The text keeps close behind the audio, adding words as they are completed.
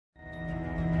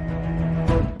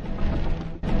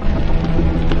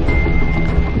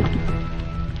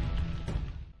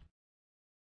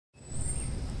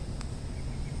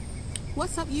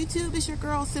What's up, YouTube? It's your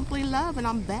girl Simply Love, and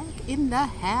I'm back in the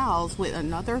house with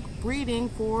another reading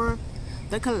for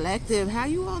the collective. How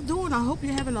you all doing? I hope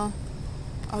you're having a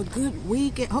good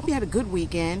weekend. Hope you had a good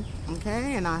weekend,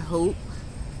 okay? And I hope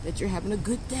that you're having a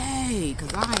good day,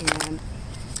 because I am.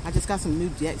 I just got some new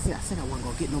decks. I said I wasn't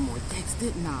gonna get no more decks,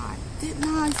 didn't I? Didn't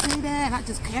I say that? I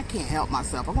can't help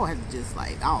myself. I'm gonna have to just,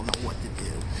 like, I don't know what to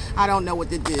do. I don't know what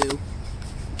to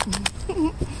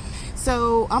do.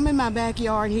 So I'm in my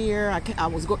backyard here. I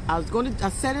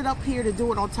set it up here to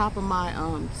do it on top of my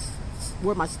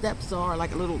where my steps are,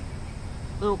 like a little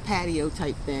patio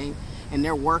type thing, and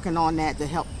they're working on that to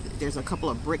help. There's a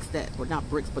couple of bricks that, well, not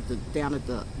bricks, but down at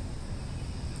the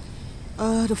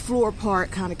floor part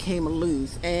kind of came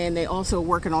loose, and they also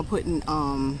working on putting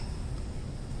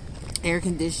air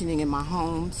conditioning in my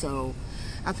home. So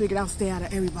I figured I'll stay out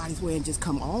of everybody's way and just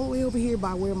come all the way over here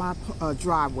by where my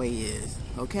driveway is.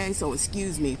 Okay, so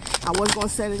excuse me. I was going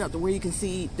to set it up to where you can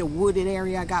see the wooded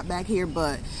area I got back here,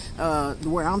 but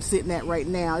where I'm sitting at right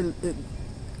now,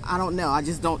 I don't know. I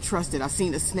just don't trust it. I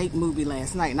seen a snake movie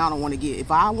last night, and I don't want to get,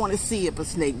 if I want to see a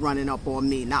snake running up on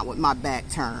me, not with my back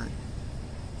turned.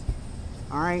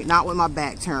 All right, not with my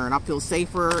back turned. I feel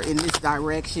safer in this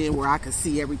direction where I can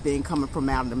see everything coming from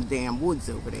out of them damn woods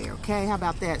over there. Okay, how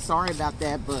about that? Sorry about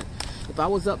that, but if I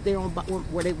was up there on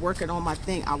where they working on my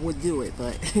thing, I would do it.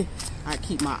 But I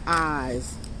keep my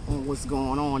eyes on what's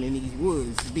going on in these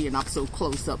woods, being up so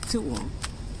close up to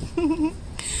them.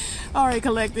 All right,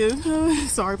 collective.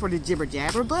 Sorry for the jibber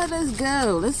jabber, but let's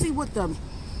go. Let's see what the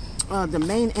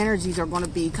main energies are going to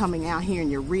be coming out here in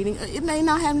your reading. It may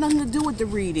not have nothing to do with the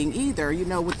reading either, you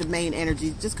know, with the main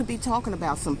energies. Just could be talking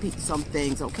about some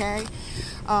things, okay?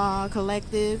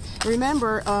 Collective.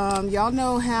 Remember, y'all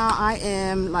know how I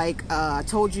am. Like I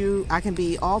told you, I can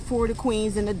be all four of the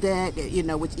queens in the deck, you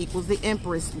know, which equals the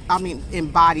Empress. I mean,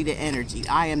 embody the energy.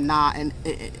 I am not,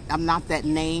 I'm not that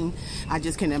name. I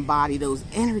just can embody those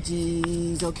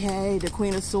energies, okay? The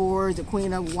Queen of Swords, the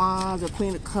Queen of Wands, the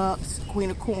Queen of Cups,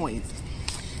 Queen of Coins.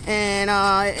 And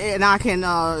I can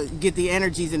get the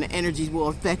energies, and the energies will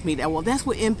affect me. Well, that's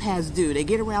what empaths do. They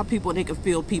get around people and they can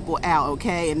feel people out,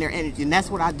 okay, and their energy. And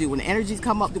that's what I do. When the energies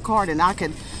come up the card, and I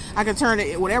can turn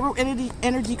it, whatever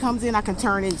energy comes in, I can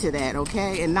turn into that,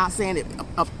 okay? And not saying it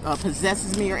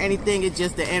possesses me or anything. It's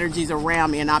just the energies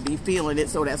around me, and I be feeling it.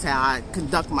 So that's how I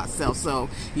conduct myself. So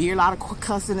you hear a lot of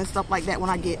cussing and stuff like that when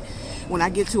I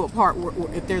get to a part where,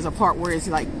 if there's a part where it's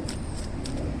like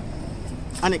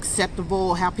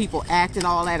unacceptable how people act and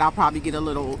all that, I'll probably get a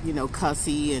little, you know,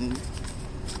 cussy and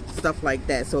stuff like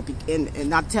that. So if you and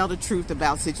not tell the truth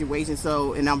about situations,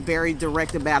 so, and I'm very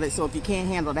direct about it. So if you can't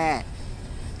handle that,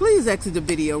 please exit the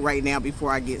video right now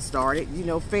before I get started. You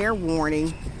know, fair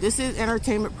warning, this is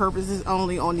entertainment purposes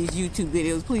only on these YouTube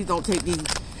videos. Please don't take these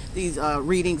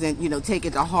readings and, you know, take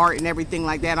it to heart and everything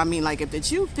like that. I mean, like, if the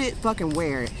shoe fit, fucking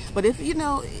wear it. But if, you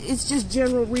know, it's just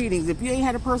general readings. If you ain't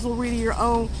had a personal reading of your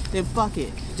own, then fuck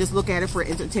it. Just look at it for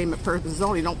entertainment purposes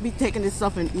only. Don't be taking this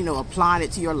stuff and, you know, applying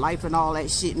it to your life and all that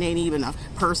shit, and ain't even a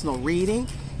personal reading.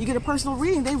 You get a personal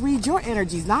reading, they read your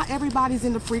energies. Not everybody's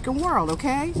in the freaking world,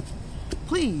 okay?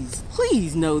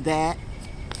 Please know that.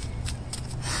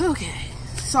 Okay,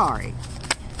 sorry.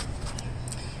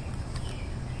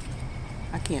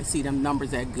 I can't see them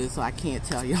numbers that good, so I can't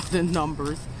tell y'all the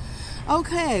numbers.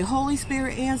 Okay, Holy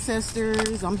Spirit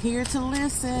ancestors, I'm here to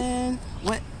listen.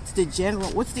 What's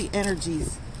the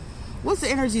energies? What's the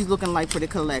energies looking like for the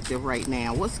collective right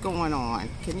now? What's going on?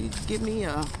 Can you give me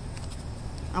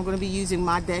I'm going to be using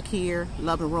my deck here,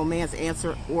 Love and Romance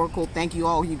Answer Oracle. Thank you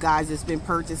all you guys that's been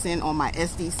purchasing on my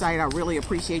SD site. I really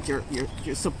appreciate your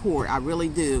support. I really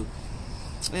do.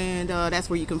 And that's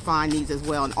where you can find these as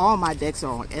well. And all my decks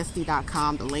are on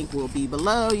SD.com. The link will be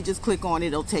below. You just click on it.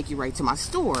 It'll take you right to my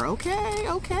store.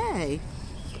 Okay.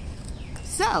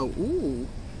 So, ooh,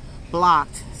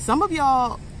 blocked. Some of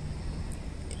y'all,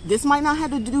 this might not have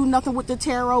to do nothing with the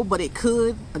tarot, but it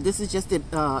could. This is just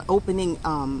the opening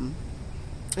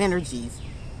energies.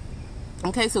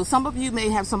 Okay, so some of you may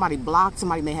have somebody blocked.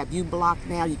 Somebody may have you blocked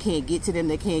now. You can't get to them.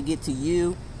 They can't get to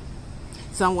you.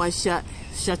 Someone shut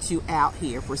you out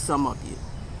here for some of you.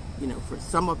 You know, for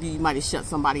some of you, you might have shut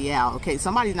somebody out. Okay,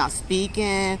 somebody's not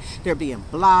speaking. They're being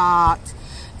blocked.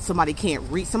 Somebody can't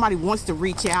reach. Somebody wants to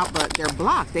reach out, but they're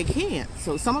blocked. They can't.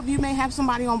 So some of you may have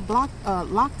somebody on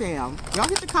lockdown. Y'all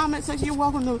hit the comment section. You're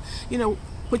welcome to, you know,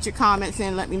 put your comments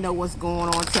in. Let me know what's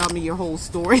going on. Tell me your whole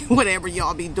story. Whatever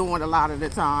y'all be doing a lot of the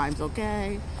times,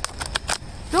 okay?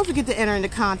 Don't forget to enter in the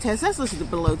contest. Let's listen to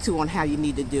below, too, on how you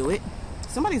need to do it.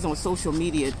 Somebody's on social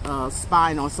media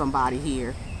spying on somebody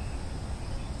here.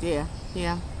 Yeah.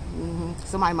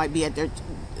 Somebody might be at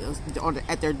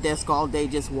their desk all day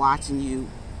just watching you,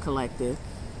 collective,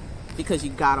 because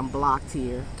you got them blocked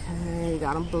here. Okay, you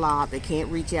got them blocked. They can't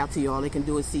reach out to you. All they can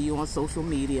do is see you on social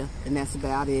media, and that's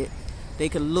about it. They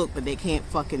can look, but they can't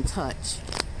fucking touch.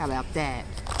 How about that?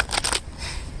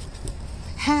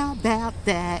 How about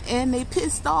that? And they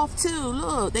pissed off too.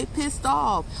 Look, they pissed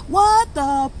off. What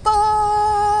the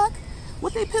fuck?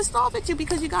 What, they pissed off at you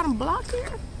because you got them blocked here?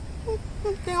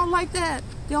 They don't like that.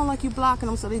 They don't like you blocking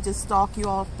them, so they just stalk you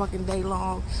all fucking day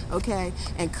long, okay?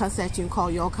 And cuss at you and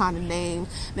call you all kind of names.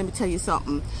 Let me tell you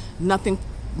something. Nothing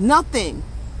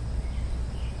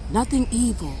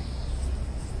evil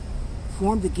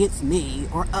formed against me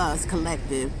or us,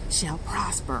 collective, shall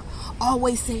prosper.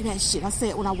 Always say that shit. I say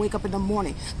it when I wake up in the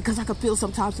morning because I can feel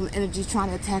sometimes some energy trying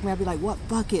to attack me. I'll be like, what,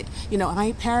 fuck it. You know, I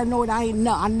ain't paranoid. I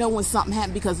know when something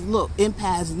happened because, look,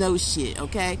 empaths know shit,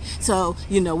 okay? So,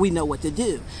 you know, we know what to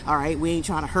do, all right? We ain't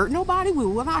trying to hurt nobody. We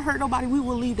will not hurt nobody. We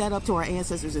will leave that up to our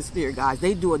ancestors and spirit guides.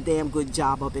 They do a damn good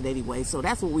job of it anyway, so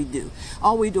that's what we do.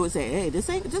 All we do is say, hey, this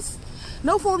ain't just,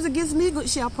 no forms against me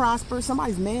shall prosper.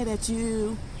 Somebody's mad at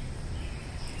you.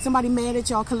 Somebody mad at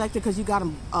y'all, collective, because you got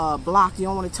them blocked. You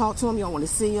don't want to talk to them. You don't want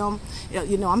to see them.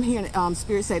 You know, I'm hearing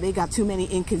spirit say they got too many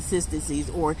inconsistencies.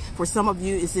 Or for some of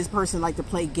you, it's this person like to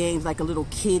play games like a little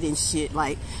kid and shit.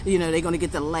 Like, you know, they're going to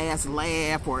get the last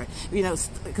laugh, or, you know,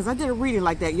 because I did a reading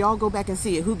like that. Y'all go back and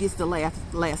see it. Who gets the last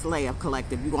laugh,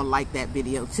 collective? You're going to like that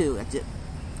video too.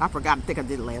 I forgot. I think I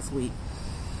did it last week.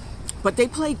 But they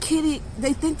play kitty.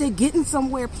 They think they're getting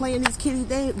somewhere playing these kitty.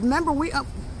 Remember,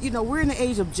 you know, we're in the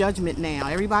age of judgment now.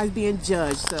 Everybody's being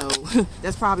judged, so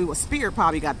that's probably what spirit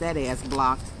probably got that ass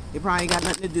blocked. It probably ain't got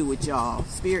nothing to do with y'all.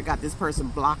 Spirit got this person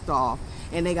blocked off,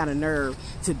 and they got a nerve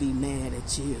to be mad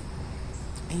at you.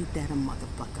 Ain't that a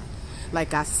motherfucker?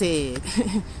 Like I said,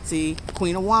 see,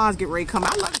 Queen of Wands get ready to come.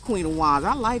 I love the Queen of Wands.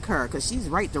 I like her because she's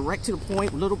right, direct to the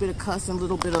point. A little bit of cussing, a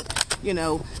little bit of, you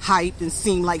know, hyped and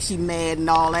seem like she mad and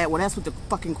all that. Well, that's what the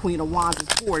fucking Queen of Wands is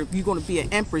for. If you're going to be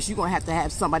an Empress, you're going to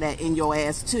have some of that in your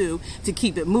ass too to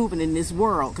keep it moving in this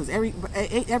world. Because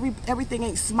everything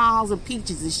ain't smiles and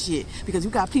peaches and shit. Because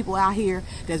we got people out here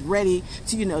that's ready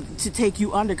to, you know, to take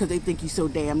you under because they think you're so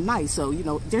damn nice. So, you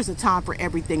know, there's a time for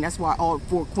everything. That's why all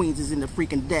 4 queens is in the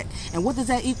freaking deck. And what does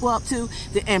that equal up to?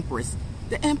 The Empress.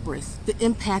 The Empress. The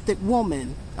empathic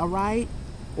woman. All right?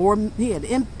 Or, yeah,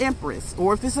 the Empress.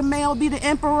 Or if it's a male, be the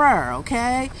Emperor,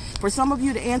 okay? For some of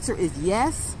you, the answer is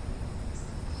yes.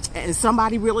 And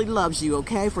somebody really loves you,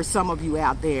 okay? For some of you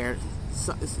out there,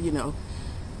 so, you know.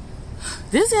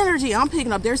 This energy I'm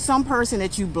picking up, there's some person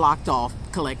that you blocked off,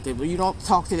 collectively. You don't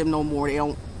talk to them no more. They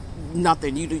don't,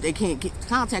 nothing. They can't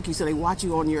contact you, so they watch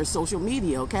you on your social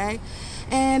media, okay?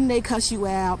 And they cuss you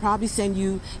out, probably send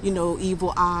you, you know,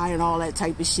 evil eye and all that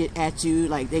type of shit at you.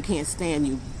 Like, they can't stand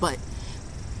you, but...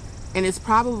 And it's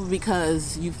probably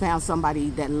because you found somebody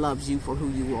that loves you for who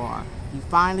you are. You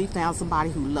finally found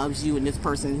somebody who loves you, and this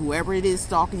person, whoever it is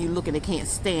stalking you, looking, they can't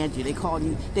stand you. They call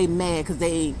you, they mad because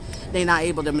they not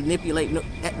able to manipulate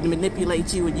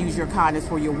you and use your kindness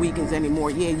for your weakness anymore.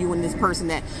 Yeah, you and this person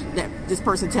this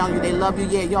person telling you they love you,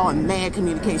 yeah, y'all in mad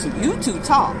communication. You two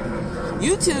talk.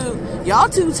 Y'all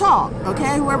two talk,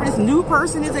 okay? Whoever this new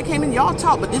person is that came in, y'all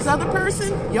talk, but this other person,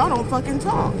 y'all don't fucking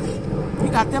talk. You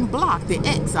got them blocked. The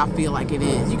X, I feel like it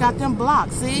is. You got them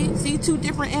blocked. See 2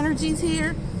 different energies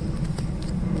here.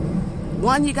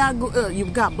 One, you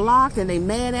got blocked, and they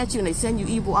mad at you, and they send you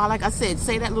evil. Like I said,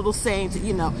 say that little saying to,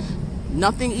 you know,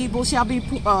 nothing evil shall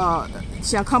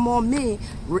come on me.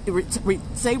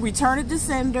 Say return it to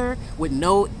sender with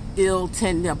no ill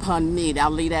tend upon me.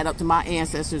 I'll leave that up to my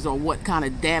ancestors on what kind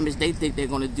of damage they think they're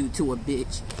gonna do to a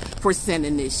bitch for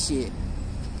sending this shit.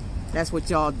 That's what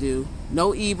y'all do.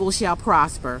 No evil shall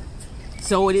prosper.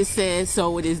 So it is said,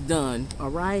 so it is done. All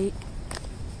right?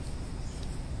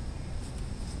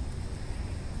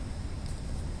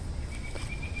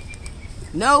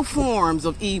 No forms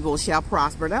of evil shall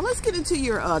prosper. Now let's get into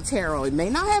your tarot. It may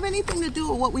not have anything to do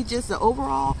with what we just said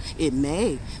overall. It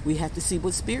may. We have to see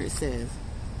what Spirit says.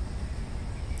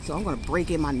 So I'm going to break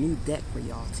in my new deck for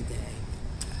y'all today.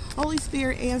 Holy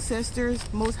Spirit, ancestors,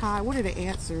 Most High, what are the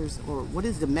answers, or what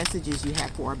is the messages you have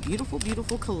for our beautiful,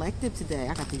 beautiful collective today?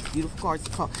 I got these beautiful cards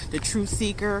called the Truth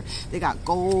Seeker. They got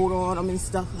gold on them and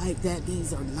stuff like that.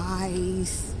 These are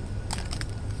nice.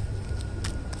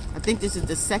 I think this is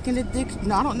the 2nd edition.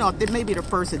 No, I don't know. It may be the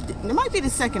 1st edition. It might be the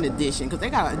 2nd edition because they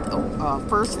got a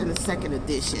 1st and a 2nd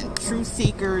edition. Truth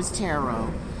Seekers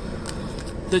Tarot.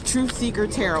 The Truth Seeker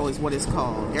Tarot is what it's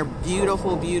called. They're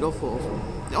beautiful, beautiful.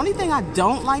 The only thing I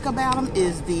don't like about them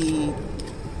is the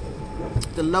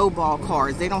the low ball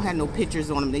cards, they don't have no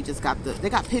pictures on them. They just got they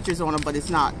got pictures on them, but it's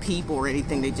not people or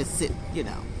anything. They just sit, you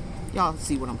know. Y'all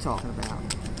see what I'm talking about.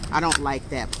 I don't like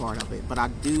that part of it, but I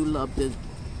do love the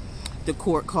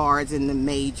court cards and the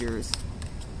majors.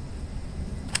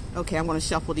 Okay, I'm going to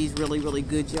shuffle these really, really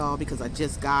good, y'all, because I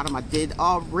just got them. I did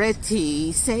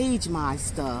already sage my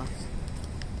stuff.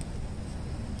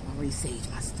 I already saged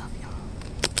my stuff, y'all.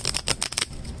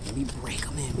 Let me break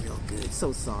them in real good.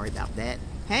 So sorry about that.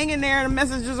 Hang in there. The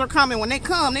messages are coming. When they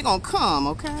come, they're going to come,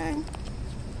 okay?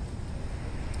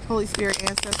 Holy Spirit,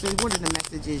 ancestors, what are the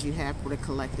messages you have for the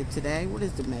collective today? What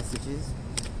is the messages?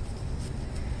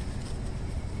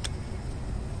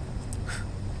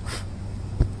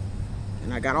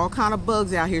 And I got all kind of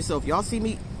bugs out here, so if y'all see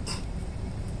me,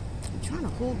 I'm trying to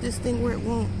hold this thing where it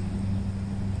won't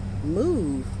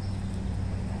move.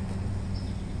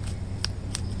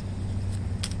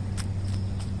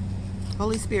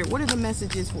 Holy Spirit, what are the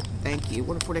messages for? Thank you.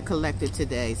 What are for the collective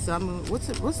today? What's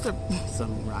the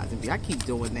sun rising? I keep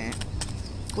doing that.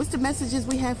 What's the messages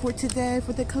we have for today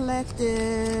for the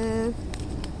collective?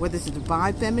 Whether it's the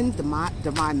divine feminine,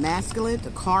 divine masculine, the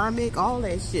karmic, all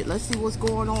that shit. Let's see what's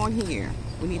going on here.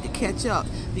 We need to catch up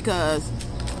because,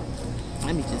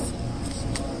 let me just,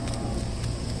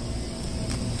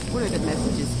 what are the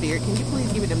messages, Spirit? Can you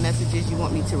please give me the messages you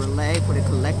want me to relay for the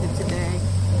collective today?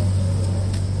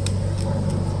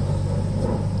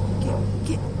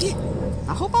 Get.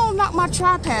 I hope I don't knock my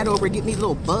tripod over and get me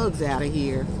little bugs out of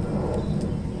here.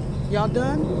 Y'all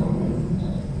done?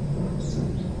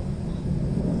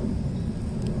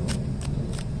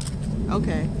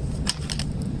 Okay.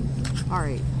 All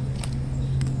right,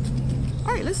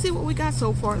 let's see what we got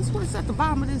so far. This is what's at the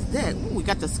bottom of this deck. Ooh, we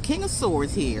got this King of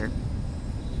Swords here.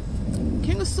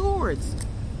 King of Swords.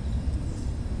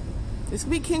 This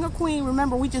could be King or Queen.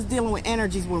 Remember, we just dealing with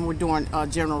energies when we're doing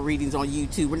general readings on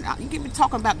YouTube. We're not, you can be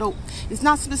talking about, no, it's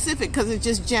not specific because it's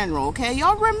just general, okay?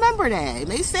 Y'all remember that. It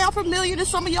may sound familiar to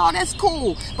some of y'all, that's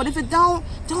cool. But if it don't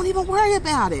even worry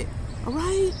about it, all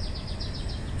right?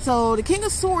 So the King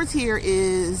of Swords here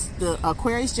is the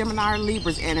Aquarius, Gemini, or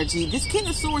Libra's energy. This King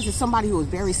of Swords is somebody who is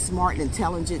very smart and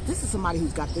intelligent. This is somebody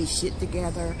who's got their shit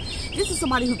together. This is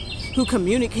somebody who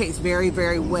communicates very,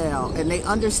 very well. And they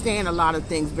understand a lot of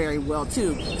things very well,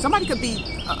 too. Somebody could be,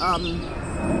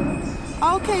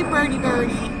 okay, birdie.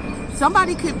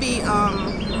 Somebody could be,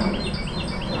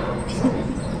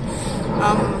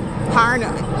 hiring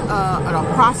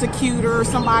a prosecutor,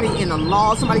 somebody in the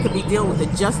law. Somebody could be dealing with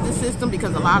the justice system,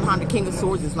 because a lot of times the King of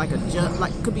Swords is like a judge,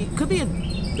 like could be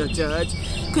a judge,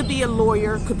 could be a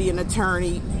lawyer, could be an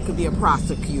attorney, could be a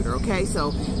prosecutor. Okay,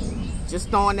 so just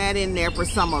throwing that in there for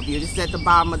some of you. Just at the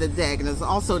bottom of the deck. And it's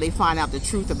also, they find out the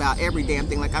truth about every damn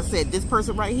thing. Like I said, this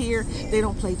person right here, they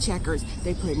don't play checkers,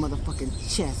 they play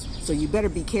motherfucking chess. So you better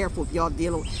be careful if y'all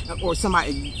dealing, or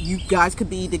somebody, you guys could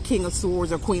be the King of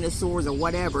Swords or Queen of Swords or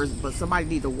whatever, but somebody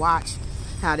need to watch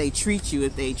how they treat you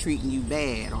if they treating you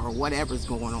bad or whatever's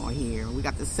going on here. We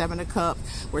got the Seven of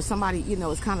Cups, where somebody, you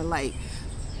know, it's kind of like,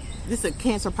 this is a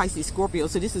Cancer, Pisces, Scorpio.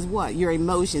 So this is what? Your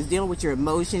emotions, dealing with your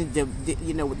emotions,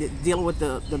 you know, dealing with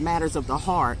the matters of the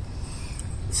heart.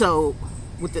 So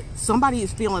somebody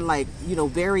is feeling like, you know,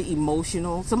 very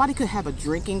emotional. Somebody could have a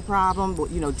drinking problem, but,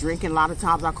 you know, drinking, a lot of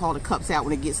times I call the cups out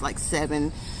when it gets like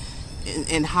 7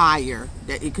 and higher,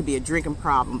 that it could be a drinking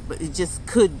problem, but it just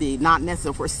could be, not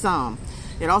necessarily for some.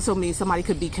 It also means somebody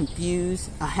could be confused,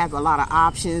 have a lot of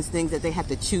options, things that they have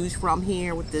to choose from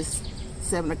here with this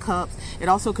Seven of Cups. It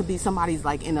also could be somebody's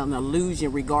like in an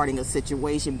illusion regarding a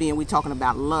situation, being we talking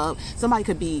about love. Somebody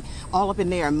could be all up in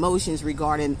their emotions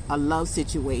regarding a love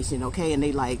situation, okay? And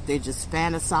they're just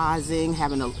fantasizing,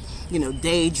 having a, you know,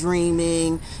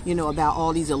 daydreaming, you know, about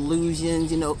all these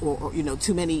illusions, you know, or you know,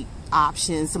 too many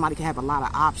options. Somebody could have a lot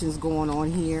of options going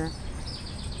on here.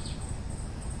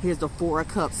 Here's the Four of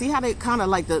Cups. See how they kind of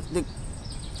like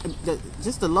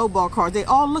just the low ball cards, they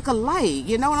all look alike,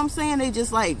 you know what I'm saying? They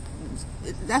just like,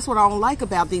 that's what I don't like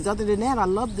about these. Other than that, I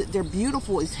love that they're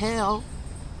beautiful as hell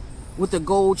with the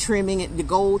gold trimming and the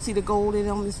gold, see the gold in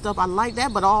them and stuff. I like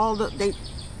that, but all they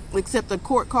except the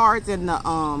court cards and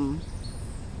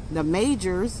the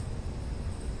majors,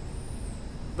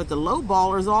 but the low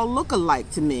ballers all look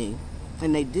alike to me.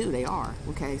 And they are.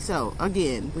 Okay, so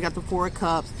again, we got the Four of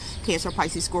Cups, Cancer,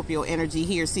 Pisces, Scorpio energy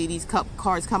here. See these cup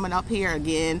cards coming up here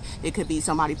again. It could be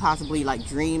somebody possibly like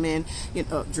dreaming, you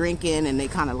know, drinking, and they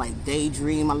kind of like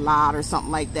daydream a lot or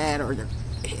something like that, or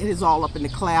it is all up in the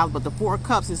clouds. But the Four of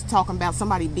Cups is talking about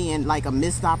somebody being like a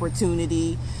missed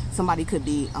opportunity. Somebody could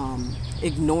be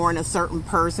ignoring a certain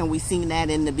person. We seen that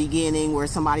in the beginning where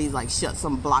somebody's like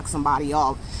block somebody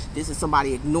off. This is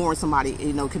somebody ignoring somebody,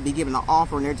 you know, could be given an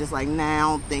offer and they're just like,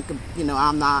 now think, you know,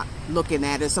 I'm not looking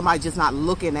at it. Somebody just not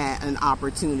looking at an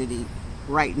opportunity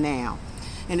right now.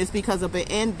 And it's because of an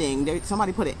ending.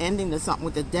 Somebody put an ending to something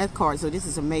with the Death card. So this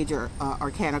is a major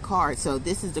arcana card. So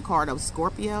this is the card of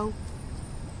Scorpio.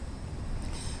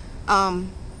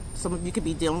 Some of you could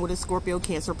be dealing with a Scorpio,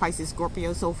 Cancer, Pisces,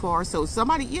 Scorpio so far. So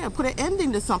somebody, yeah, put an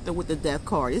ending to something with the Death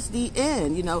card. It's the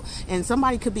end, you know. And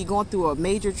somebody could be going through a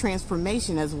major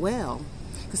transformation as well.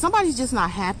 Because somebody's just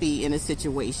not happy in a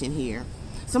situation here.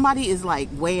 Somebody is like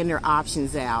weighing their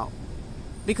options out.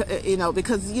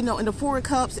 Because you know, in the Four of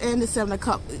Cups and the Seven of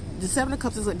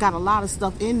Cups has got a lot of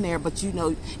stuff in there, but you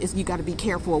know, you got to be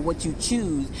careful of what you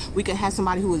choose. We could have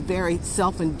somebody who is very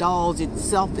self-indulged and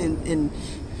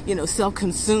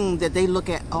self-consumed, that they look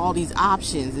at all these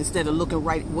options instead of looking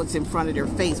right what's in front of their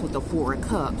face with the Four of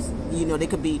Cups. You know, they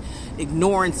could be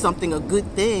ignoring something, a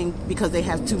good thing, because they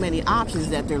have too many options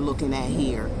that they're looking at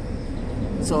here.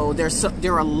 So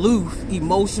they're aloof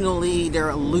emotionally. They're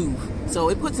aloof. So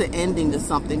it puts an ending to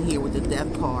something here with the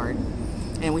Death card.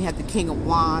 And we have the King of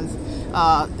Wands.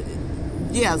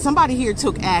 Yeah, somebody here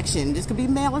took action. This could be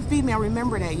male or female.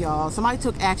 Remember that, y'all. Somebody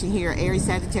took action here. Aries,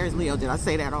 Sagittarius, Leo. Did I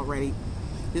say that already?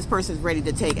 This person's ready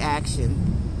to take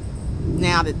action.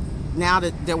 Now that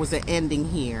there was an ending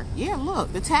here. Yeah,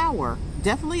 look, the Tower.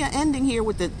 Definitely an ending here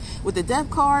with the Death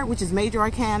card, which is major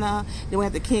arcana. Then we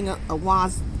have the King of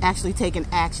Wands actually taking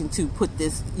action to put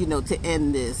this, you know, to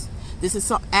end this. This is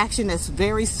some action that's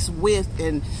very swift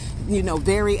and, you know,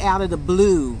 very out of the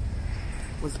blue.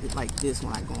 Was it like this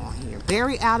when I go on here?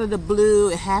 Very out of the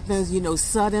blue. It happens, you know,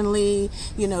 suddenly.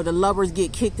 You know, the lovers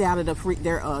get kicked out of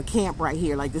their camp right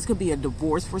here. Like, this could be a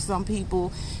divorce for some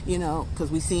people, you know, because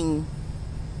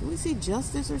did we see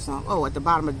Justice or something? Oh, at the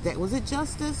bottom of the deck. Was it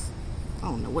Justice? I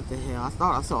don't know what the hell. I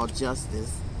thought I saw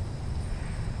Justice.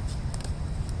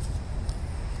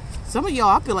 Some of y'all,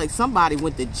 I feel like somebody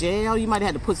went to jail. You might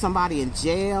have had to put somebody in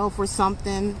jail for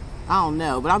something. I don't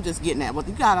know, but I'm just getting at. But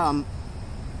you got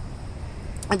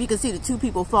if you can see the two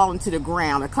people falling to the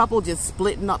ground, a couple just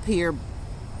splitting up here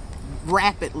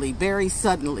rapidly, very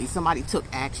suddenly. Somebody took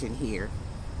action here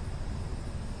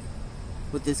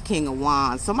with this King of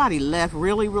Wands. Somebody left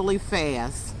really, really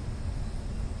fast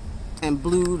and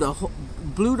blew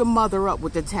the mother up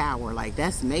with the Tower. Like,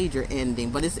 that's major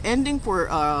ending. But it's ending for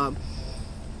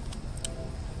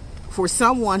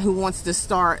someone who wants to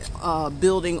start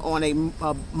building on a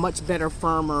much better,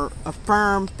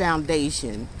 firm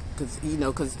foundation.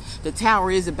 Because the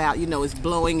Tower is about, you know, it's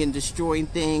blowing and destroying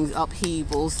things,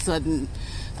 upheavals, sudden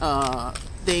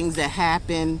things that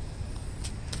happen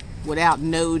without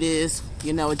notice.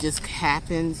 You know, it just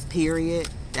happens, period.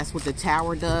 That's what the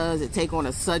Tower does. It takes on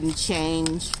a sudden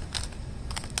change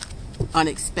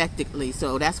unexpectedly.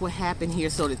 So that's what happened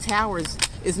here. So the Tower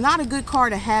is not a good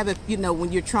card to have if, you know,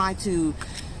 when you're trying to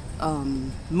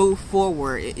move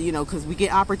forward, you know, because we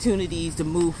get opportunities to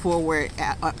move forward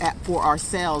for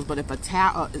ourselves. But if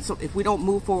we don't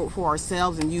move forward for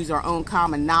ourselves and use our own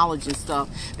common knowledge and stuff,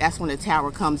 that's when the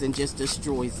Tower comes and just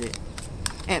destroys it.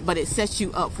 But it sets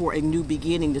you up for a new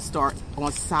beginning to start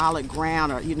on solid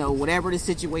ground, or, you know, whatever the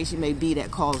situation may be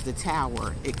that caused the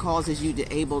Tower. It causes you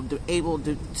to able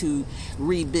to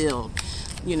rebuild.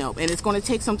 You know, and it's going to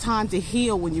take some time to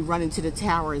heal when you run into the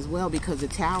Tower as well, because the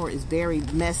Tower is very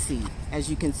messy,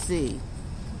 as you can see.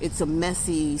 It's a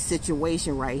messy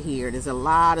situation right here. There's a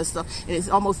lot of stuff, and it's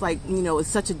almost like, you know, it's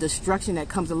such a destruction that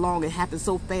comes along. It happens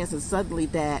so fast and suddenly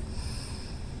that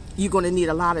you're going to need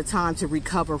a lot of time to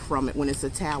recover from it when it's a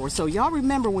Tower. So y'all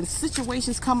remember, when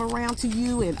situations come around to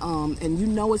you and you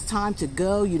know it's time to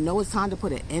go, you know it's time to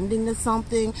put an ending to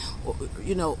something, or,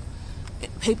 you know,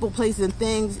 people, places, and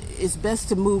things, it's best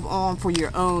to move on for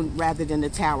your own rather than the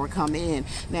Tower come in.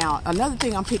 Now, another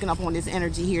thing I'm picking up on this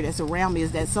energy here that's around me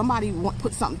is that somebody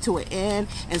put something to an end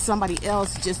and somebody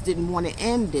else just didn't want to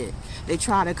end it. They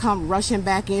try to come rushing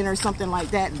back in or something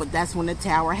like that, but that's when the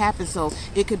Tower happens. So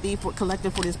it could be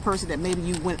collective for this person that maybe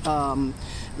you went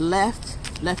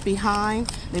left behind.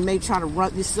 They may try to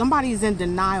run. Somebody's in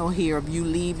denial here of you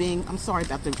leaving. I'm sorry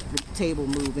about the table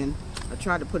moving. I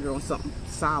tried to put it on something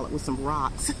solid with some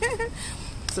rocks.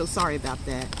 So sorry about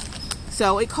that.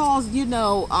 So it caused, you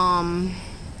know,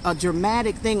 a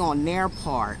dramatic thing on their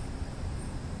part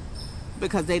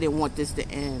because they didn't want this to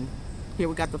end. Here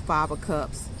we got the Five of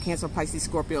Cups, Cancer, Pisces,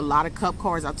 Scorpio. A lot of cup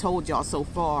cards I told y'all so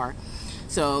far.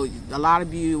 So a lot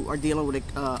of you are dealing with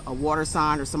a water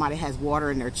sign, or somebody has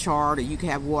water in their chart, or you can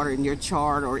have water in your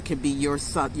chart, or it could be your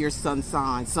sun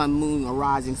sign, sun, moon, or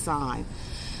rising sign.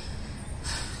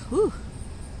 Whew.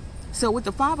 So with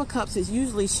the Five of Cups, it's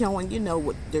usually showing, you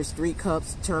know, there's 3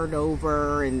 cups turned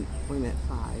over, and wait a minute,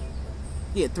 5.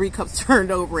 Yeah, 3 cups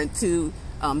turned over and 2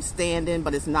 standing,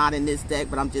 but it's not in this deck,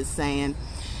 but I'm just saying.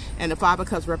 And the Five of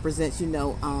Cups represents, you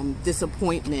know,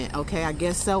 disappointment. Okay, I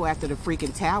guess so. After the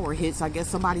freaking Tower hits, I guess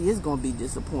somebody is going to be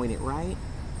disappointed, right?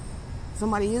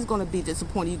 Somebody is going to be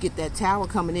disappointed. You get that Tower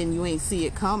coming in, you ain't see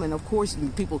it coming. Of course,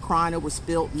 people crying over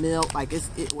spilt milk. Like,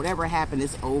 whatever happened,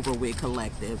 it's over with,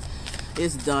 collective.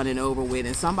 It's done and over with,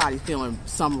 and somebody's feeling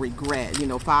some regret. You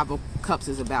know, Five of Cups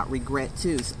is about regret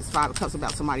too. Five of Cups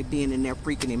about somebody being in their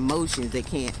freaking emotions. They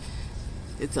can't.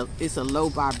 It's a low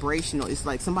vibrational. It's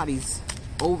like somebody's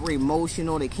over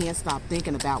emotional. They can't stop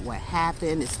thinking about what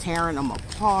happened. It's tearing them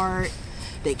apart.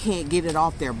 They can't get it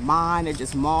off their mind. They're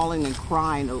just mauling and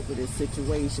crying over this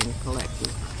situation,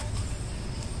 collective.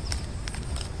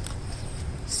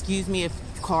 Excuse me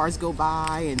if cars go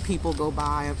by and people go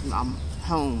by. I'm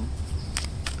home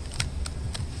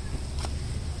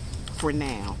for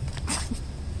now.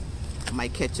 I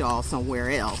might catch y'all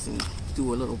somewhere else and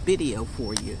do a little video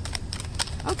for you.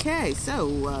 Okay, so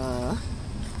let's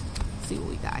see what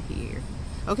we got here.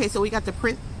 Okay, so we got the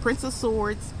Prince of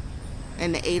Swords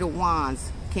and the 8 of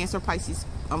Wands. Cancer, Pisces,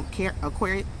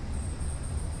 Aquarius,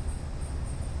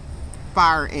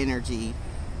 fire energy.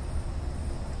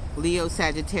 Leo,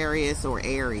 Sagittarius, or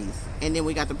Aries. And then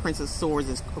we got the Prince of Swords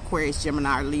is Aquarius,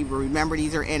 Gemini, or Libra. Remember,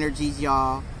 these are energies,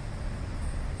 y'all.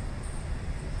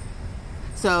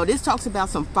 So this talks about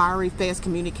some fiery, fast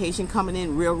communication coming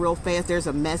in real fast. There's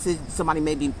a message. Somebody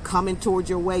may be coming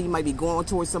towards your way. You might be going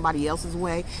towards somebody else's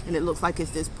way. And it looks like it's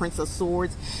this Prince of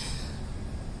Swords.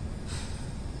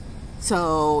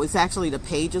 So it's actually the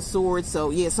Page of Swords. So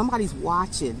yeah, somebody's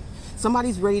watching.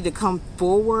 Somebody's ready to come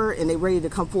forward, and they're ready to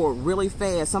come forward really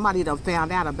fast. Somebody done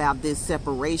found out about this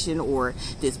separation or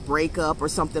this breakup or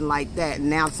something like that. And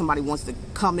now somebody wants to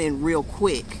come in real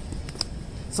quick.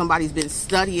 Somebody's been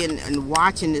studying and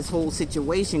watching this whole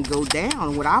situation go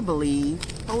down, what I believe.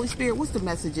 Holy Spirit, what's the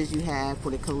messages you have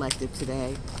for the collective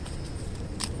today?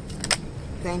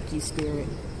 Thank you, Spirit.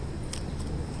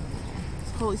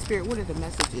 Holy Spirit, what are the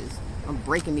messages? I'm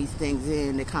breaking these things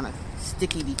in. They're kind of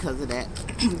sticky because of that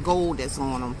gold that's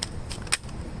on them.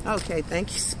 Okay,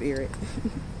 thank you, Spirit.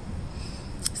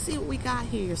 See what we got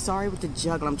here. Sorry with the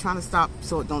juggle. I'm trying to stop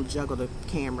so it don't juggle the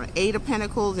camera. 8 of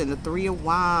Pentacles and the 3 of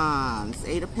Wands.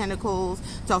 8 of Pentacles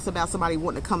talks about somebody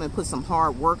wanting to come and put some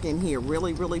hard work in here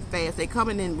really fast. They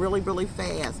coming in really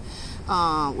fast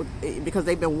because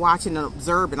they've been watching and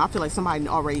observing. I feel like somebody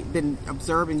already been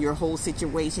observing your whole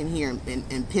situation here and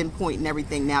pinpointing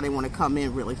everything. Now they want to come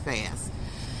in really fast.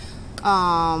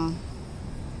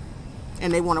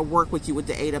 And they want to work with you with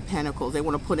the 8 of Pentacles. They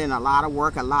want to put in a lot of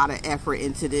work, a lot of effort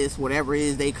into this, whatever it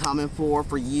is they coming for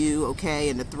you, okay?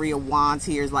 And the 3 of Wands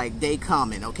here is like they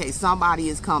coming, okay? Somebody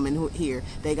is coming here.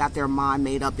 They got their mind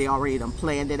made up. They already done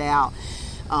planned it out.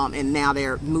 And now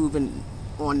they're moving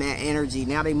on that energy.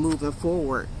 Now they moving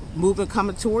forward.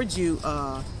 Coming towards you,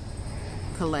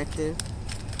 collective.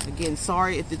 Again,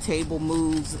 sorry if the table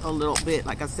moves a little bit.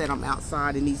 Like I said, I'm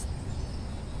outside and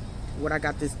what I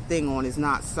got this thing on is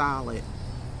not solid.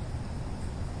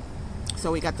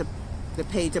 So we got the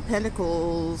Page of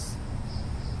Pentacles,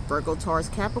 Virgo, Taurus,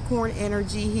 Capricorn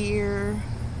energy here.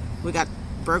 We got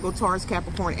Virgo, Taurus,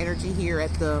 Capricorn energy here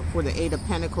for the 8 of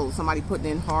Pentacles. Somebody putting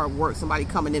in hard work. Somebody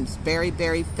coming in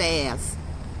very fast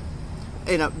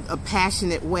in a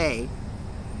passionate way.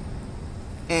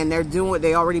 And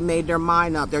they already made their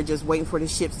mind up. They're just waiting for the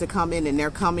ships to come in, and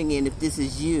they're coming in if this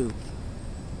is you.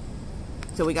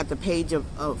 So we got the Page of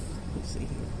let's see here.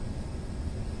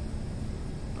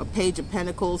 A Page of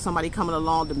Pentacles, somebody coming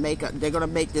along to they're going to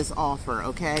make this offer,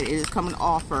 okay? It is coming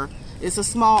offer. It's a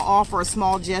small offer, a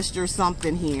small gesture,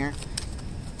 something here.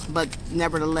 But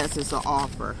nevertheless, it's an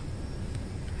offer.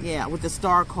 Yeah, with the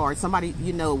Star card, somebody,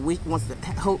 you know,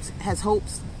 has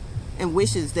hopes and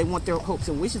wishes. They want their hopes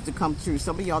and wishes to come true.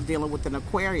 Some of y'all dealing with an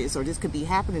Aquarius, or this could be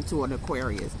happening to an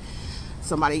Aquarius.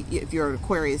 Somebody, if you're an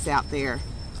Aquarius out there,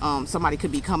 somebody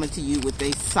could be coming to you with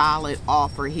a solid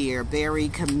offer here, very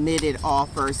committed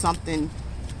offer, something.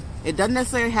 It doesn't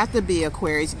necessarily have to be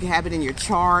Aquarius. You can have it in your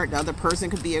chart. The other person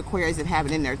could be Aquarius and have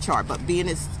it in their chart. But being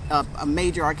it's a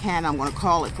major arcana, I'm going to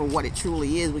call it for what it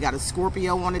truly is. We got a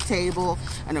Scorpio on the table,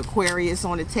 an Aquarius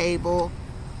on the table,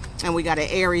 and we got an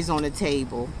Aries on the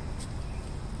table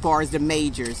as far as the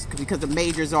majors, because the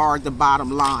majors are the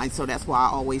bottom line. So that's why I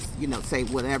always, you know, say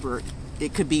whatever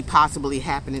it could be possibly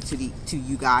happening to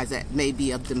you guys that may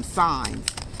be of them signs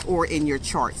or in your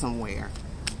chart somewhere.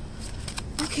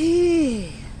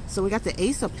 Okay, so we got the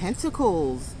Ace of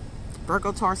Pentacles,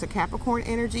 Virgo, Taurus, and Capricorn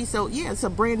energy. So yeah, it's a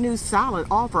brand new solid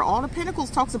offer. All the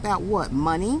Pentacles talks about what?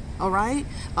 Money, all right?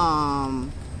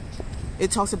 It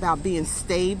talks about being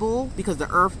stable, because the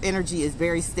earth energy is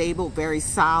very stable, very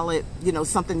solid, you know,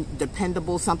 something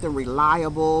dependable, something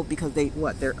reliable, because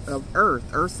they're of earth.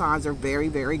 Earth signs are very,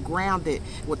 very grounded.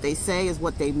 What they say is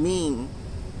what they mean.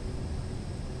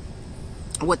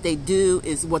 What they do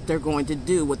is what they're going to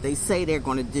do. What they say they're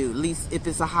going to do, at least if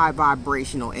it's a high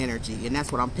vibrational energy. And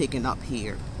that's what I'm picking up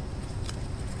here.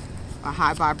 A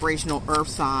high vibrational earth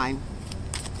sign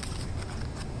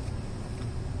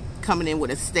coming in with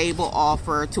a stable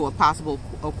offer to a possible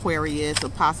Aquarius, a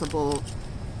possible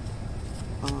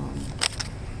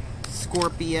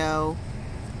Scorpio,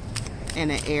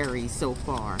 and an Aries so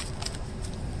far.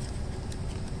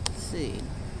 Let's see.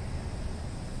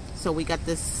 So we got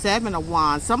this Seven of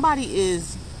Wands. Somebody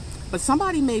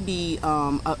may be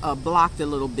blocked a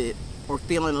little bit, or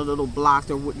feeling a little blocked,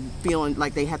 or feeling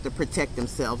like they have to protect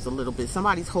themselves a little bit.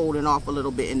 Somebody's holding off a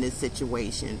little bit in this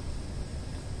situation.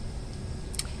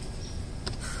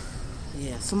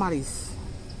 Yeah, somebody's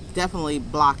definitely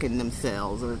blocking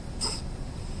themselves, or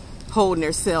holding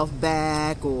themselves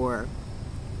back, or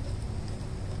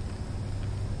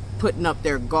putting up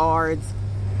their guards.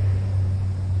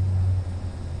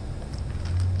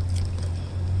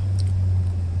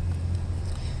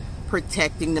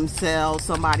 Protecting themselves,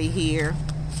 somebody here.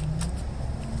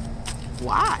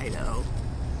 Why though?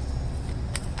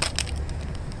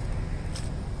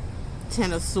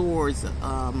 Ten of Swords,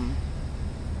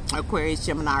 Aquarius,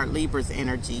 Gemini, or Libra's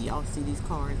energy. Y'all see these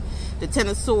cards? The Ten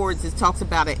of Swords, it talks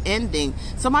about an ending.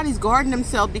 Somebody's guarding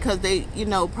themselves because they, you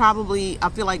know, probably, I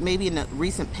feel like maybe in the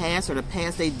recent past or the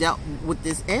past, they dealt with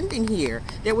this ending here.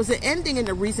 There was an ending in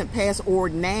the recent past or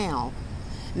now.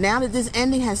 Now that this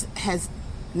ending has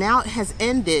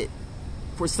ended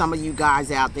for some of you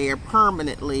guys out there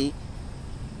permanently.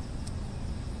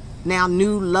 Now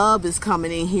new love is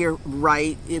coming in here,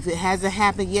 right? If it hasn't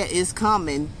happened yet, it's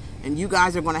coming. And you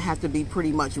guys are going to have to be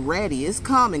pretty much ready. It's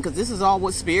coming, because this is all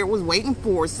what Spirit was waiting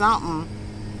for, something.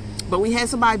 But we had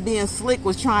somebody being slick,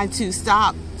 was trying to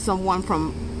stop someone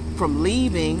from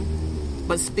leaving.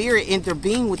 But Spirit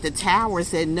intervened with the Tower and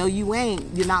said, no, you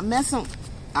ain't. You're not messing.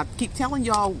 I keep telling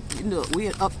y'all, you know,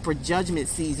 we're up for judgment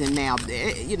season now.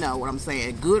 You know what I'm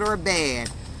saying? Good or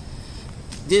bad.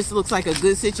 This looks like a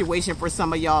good situation for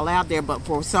some of y'all out there, but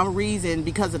for some reason,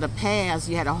 because of the past,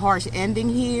 you had a harsh ending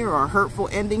here, or a hurtful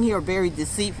ending here, or very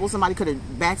deceitful. Somebody could have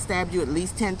backstabbed you at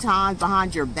least 10 times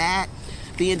behind your back,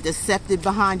 being deceptive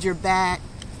behind your back,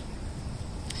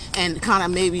 and kind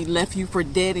of maybe left you for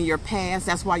dead in your past.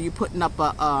 That's why you're putting up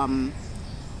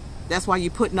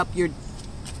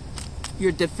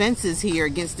your defenses here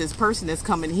against this person that's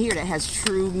coming here, that has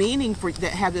true meaning for,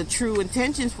 that have the true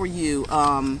intentions for you,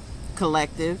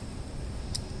 collective.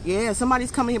 Yeah,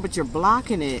 somebody's coming here, but you're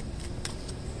blocking it.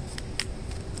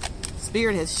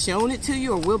 Spirit has shown it to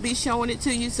you, or will be showing it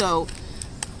to you. So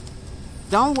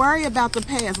don't worry about the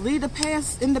past. Leave the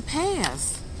past in the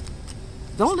past.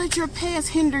 Don't let your past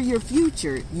hinder your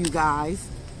future, you guys.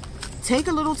 Take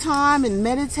a little time and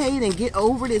meditate and get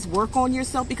over this. Work on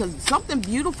yourself, because something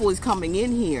beautiful is coming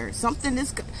in here. Something,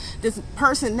 this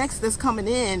person next that's coming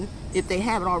in, if they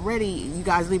haven't already, you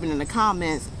guys leave it in the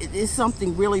comments. It is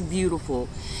something really beautiful.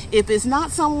 If it's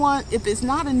not someone, if it's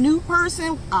not a new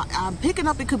person, I'm picking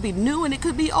up it could be new and it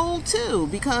could be old too,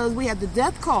 because we have the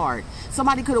Death card.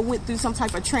 Somebody could have went through some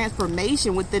type of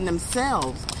transformation within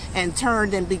themselves and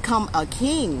turned and become a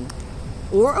king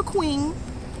or a queen.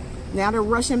 Now they're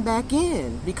rushing back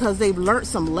in because they've learned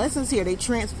some lessons here. They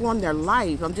transformed their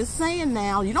life. I'm just saying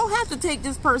now, you don't have to take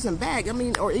this person back. I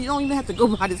mean, or you don't even have to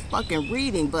go by this fucking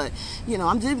reading. But, you know,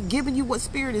 I'm just giving you what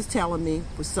Spirit is telling me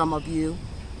for some of you.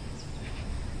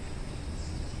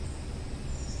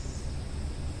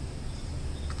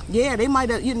 Yeah, they might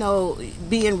have, you know,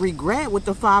 be in regret with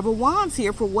the Five of Wands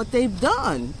here for what they've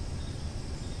done.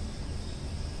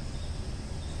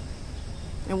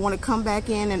 And want to come back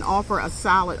in and offer a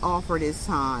solid offer this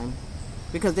time,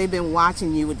 because they've been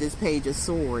watching you with this Page of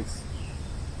Swords.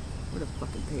 Where the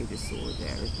fucking Page of Swords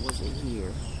at? Was it here?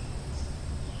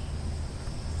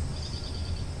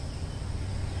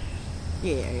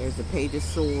 Yeah, there's the Page of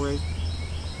Swords.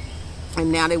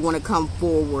 And now they want to come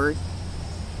forward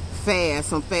fast,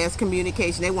 some fast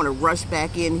communication. They want to rush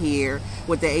back in here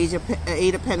with the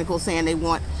Eight of Pentacles, saying they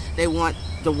want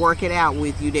to work it out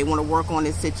with you. They want to work on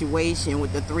this situation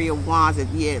with the Three of Wands. And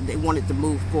yeah, they wanted to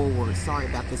move forward. Sorry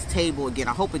about this table again.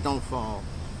 I hope it don't fall.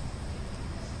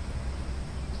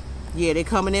 Yeah, they're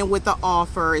coming in with the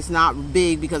offer. It's not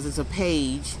big because it's a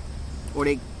page, or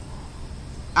they.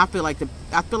 I feel like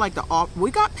the offer. We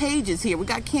got pages here. We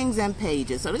got kings and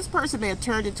pages. So this person may have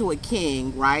turned into a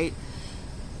king, right?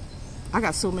 I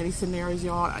got so many scenarios,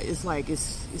 y'all. It's like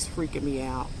it's freaking me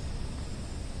out.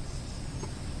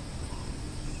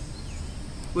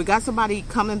 We got somebody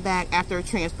coming back after a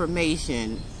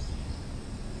transformation.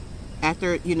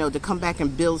 After, you know, to come back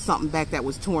and build something back that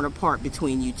was torn apart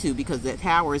between you two, because the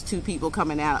tower is two people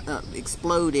coming out,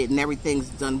 exploded, and everything's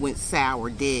done went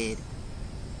sour, dead.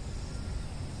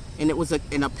 And it was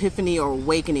an epiphany or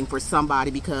awakening for somebody,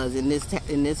 because in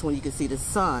this one you can see the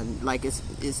sun, like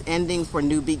it's endings for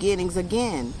new beginnings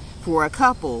again for a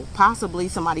couple, possibly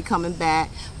somebody coming back,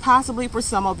 possibly for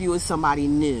some of you it's somebody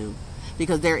new,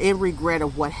 because they're in regret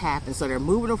of what happened, so they're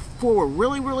moving forward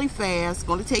really, really fast.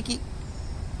 Going to take you.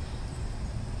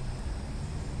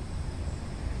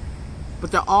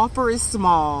 But the offer is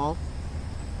small.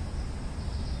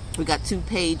 We got 2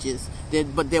 pages,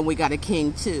 but then we got a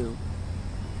king too.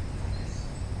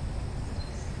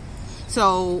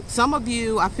 So some of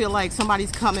you, I feel like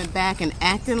somebody's coming back and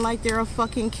acting like they're a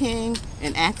fucking king,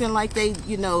 and acting like they,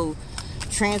 you know,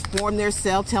 transformed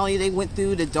themselves, telling you they went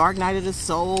through the dark night of the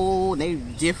soul and they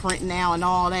different now and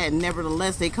all that, and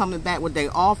nevertheless they coming back with their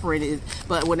offering is.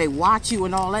 But when they watch you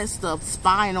and all that stuff,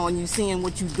 spying on you, seeing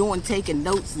what you doing, taking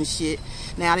notes and shit,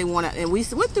 now they want to, and we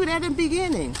went through that in the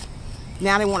beginning,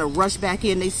 now they want to rush back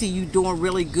in. They see you doing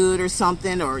really good or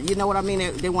something, or you know what I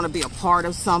mean, they want to be a part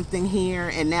of something here,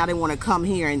 and now they want to come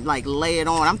here and like lay it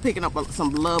on. I'm picking up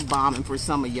some love bombing for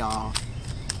some of y'all.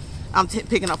 I'm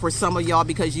picking up for some of y'all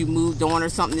because you moved on or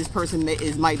something. This person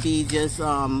might be just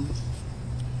trying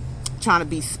to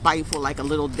be spiteful, like a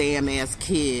little damn ass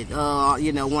kid.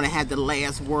 You know, want to have the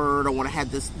last word, or want to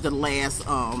have the last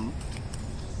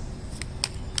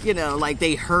you know, like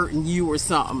they hurting you or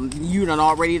something. You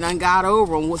already got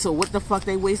over them. So what the fuck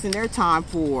they wasting their time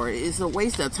for? It's a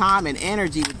waste of time and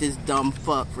energy with this dumb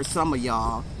fuck for some of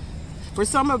y'all. For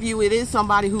some of you, it is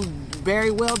somebody who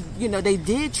very well, you know, they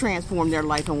did transform their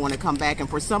life and want to come back. And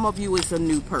for some of you, it's a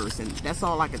new person. That's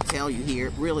all I can tell you here.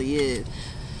 It really is.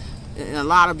 And a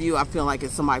lot of you, I feel like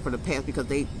it's somebody from the past, because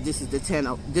this is the 10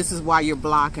 of, this is why you're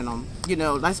blocking them. You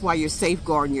know, that's why you're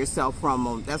safeguarding yourself from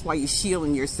them. That's why you're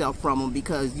shielding yourself from them,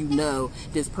 because you know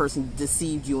this person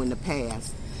deceived you in the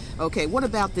past. Okay, what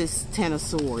about this 10 of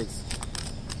Swords?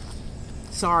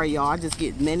 Sorry, y'all. I just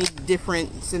get many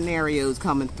different scenarios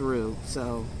coming through.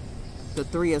 So, the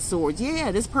 3 of Swords.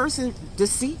 Yeah, this person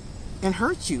deceit and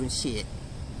hurt you and shit.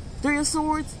 3 of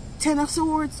Swords, 10 of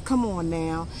Swords. Come on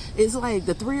now. It's like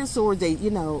the 3 of Swords, they,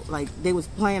 you know, like they was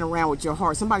playing around with your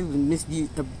heart. Somebody was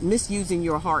misusing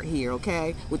your heart here,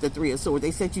 okay? With the 3 of Swords.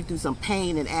 They sent you through some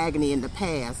pain and agony in the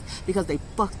past because they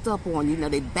fucked up on you. You know,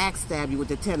 they backstabbed you with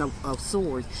the 10 of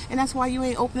Swords. And that's why you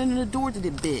ain't opening the door to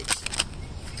the bitch.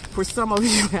 For some of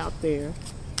you out there.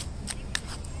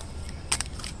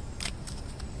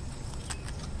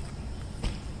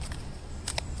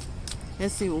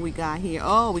 Let's see what we got here.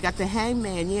 Oh, we got the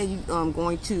Hangman. Yeah, you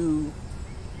going to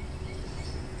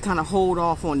kind of hold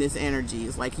off on this energy.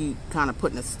 It's like you kind of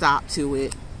putting a stop to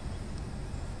it.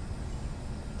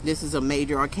 This is a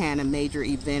major arcana, major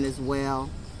event as well.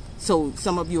 So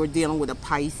some of you are dealing with a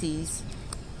Pisces.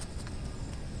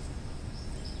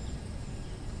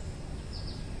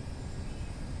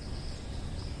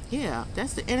 Yeah,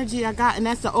 that's the energy I got, and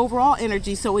that's the overall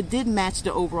energy. So it did match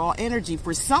the overall energy.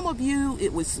 For some of you,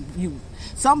 it was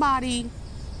somebody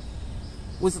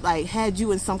was like, had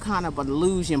you in some kind of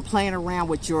illusion, playing around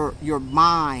with your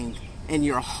mind and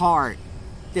your heart.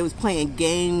 They was playing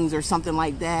games or something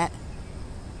like that.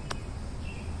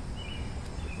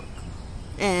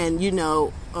 And, you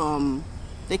know,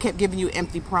 they kept giving you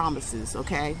empty promises,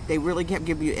 okay? They really kept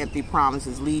giving you empty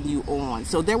promises, leading you on.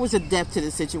 So there was a death to the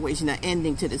situation, an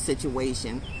ending to the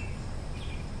situation.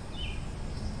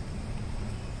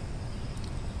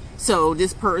 So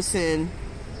this person,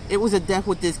 it was a death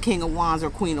with this King of Wands or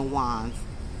Queen of Wands.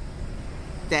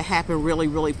 That happened really,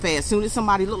 really fast. Soon as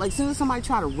somebody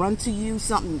tried to run to you,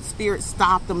 something, spirit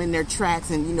stopped them in their tracks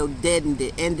and, you know, deadened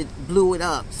it, ended, blew it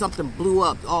up. Something blew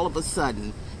up all of a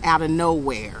sudden, out of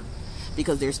nowhere.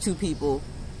 Because there's 2 people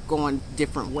going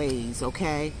different ways,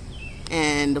 okay?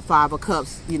 And the 5 of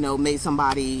Cups, you know, made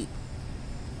somebody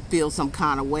feel some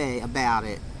kind of way about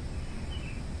it.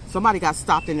 Somebody got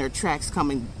stopped in their tracks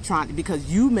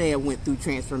because you may have went through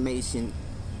transformation,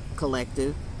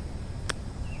 collective.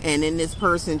 And then this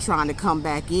person trying to come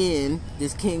back in,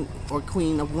 this King or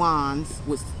Queen of Wands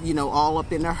was, you know, all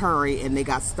up in a hurry, and they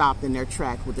got stopped in their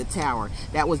tracks with the Tower.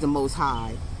 That was the Most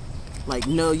High. Like,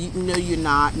 no, you're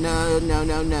not. No.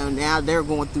 Now they're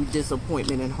going through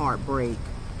disappointment and heartbreak.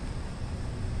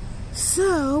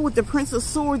 So, with the Prince of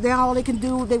Swords, now all they can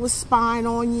do, they was spying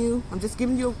on you. I'm just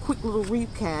giving you a quick little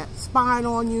recap. Spying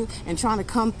on you and trying to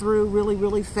come through really,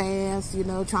 really fast, you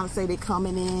know, trying to say they're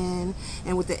coming in.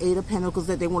 And with the Eight of Pentacles,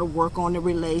 that they want to work on the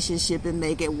relationship and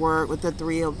make it work. With the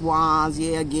Three of Wands,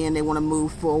 yeah, again, they want to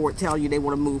move forward, tell you they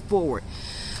want to move forward.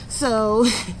 So,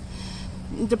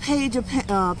 the Page of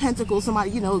Pentacles,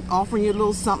 somebody, you know, offering you a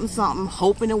little something,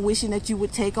 hoping and wishing that you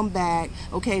would take them back.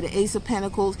 Okay, the Ace of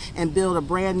Pentacles, and build a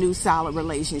brand new solid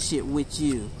relationship with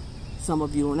you. Some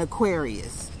of you an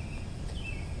Aquarius.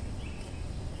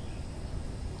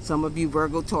 Some of you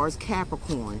Virgo, Taurus,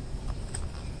 Capricorn.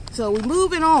 So we're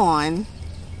moving on.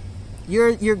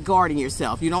 You're guarding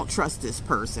yourself. You don't trust this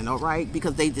person, all right?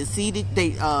 Because they deceived,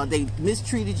 they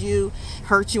mistreated you,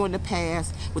 hurt you in the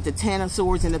past with the Ten of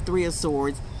Swords and the Three of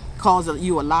Swords, caused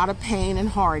you a lot of pain and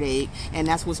heartache, and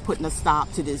that's what's putting a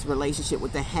stop to this relationship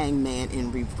with the Hangman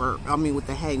in reverse. I mean, with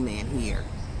the Hangman here,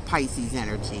 Pisces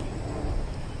energy.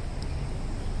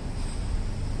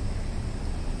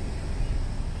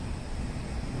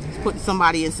 It's putting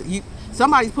somebody in you.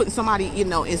 Somebody's putting somebody, you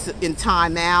know, in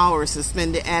timeout or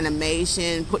suspended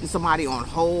animation, putting somebody on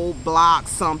hold, block,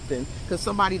 something, because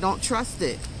somebody don't trust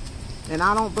it. And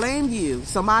I don't blame you.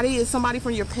 Somebody is somebody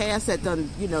from your past that done,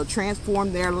 you know,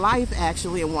 transformed their life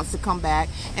actually, and wants to come back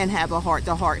and have a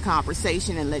heart-to-heart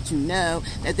conversation and let you know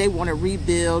that they want to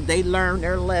rebuild. They learned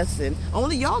their lesson.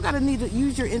 Only y'all got to need to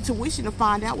use your intuition to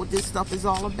find out what this stuff is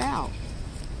all about.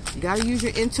 You got to use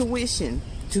your intuition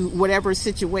to whatever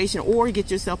situation, or get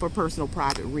yourself a personal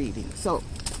private reading. So,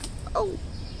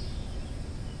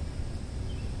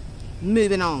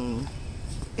 moving on.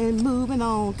 And moving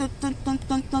on.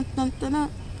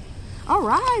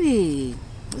 Alrighty.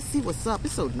 Let's see what's up.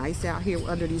 It's so nice out here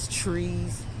under these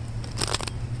trees.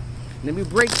 Let me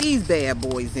break these bad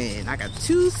boys in. I got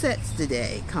 2 sets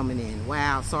today coming in.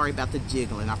 Wow, sorry about the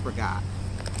jiggling. I forgot.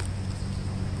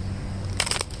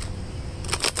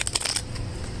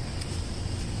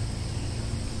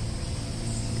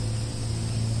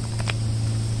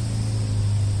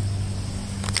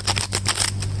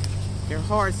 They're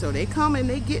hard, so they coming,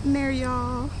 they getting there,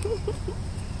 y'all.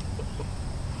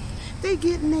 They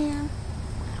getting there.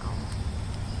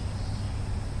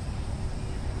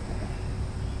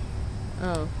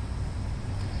 Wow. Oh.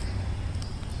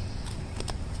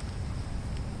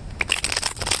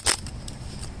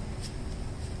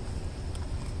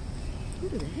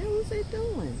 What the hell is they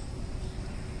doing?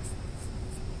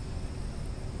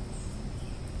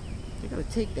 They gotta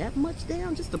take that much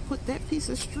down just to put that piece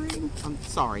of string? I'm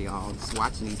sorry, y'all. I'm just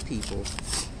watching these people.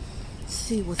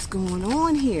 See what's going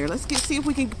on here. Let's see if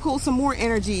we can pull some more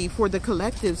energy for the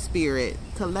collective spirit.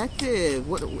 Collective.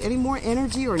 What? Any more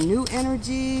energy or new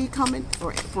energy coming,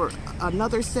 or for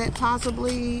another set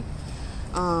possibly?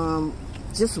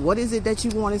 Just what is it that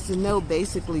you want us to know,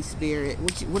 basically, spirit?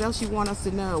 What else you want us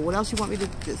to know? What else you want me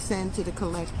to send to the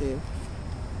collective?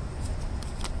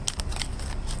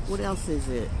 What else is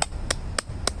it?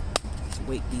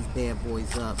 Wake these bad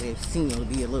boys up. They seem to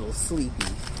be a little sleepy.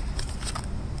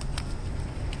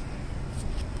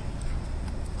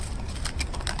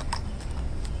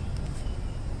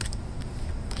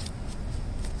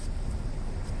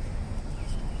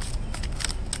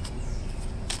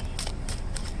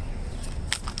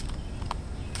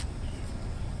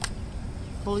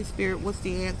 Holy Spirit, what's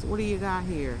the answer? What do you got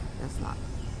here? That's not.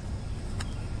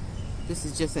 This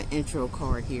is just an intro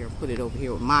card here. Put it over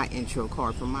here with my intro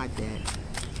card from my deck.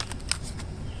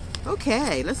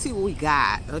 Okay, let's see what we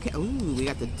got. Okay, ooh, we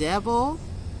got the Devil.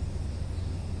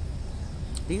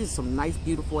 These are some nice,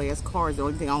 beautiful ass cards. The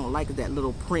only thing I don't like is that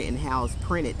little print and how it's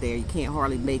printed there. You can't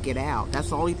hardly make it out. That's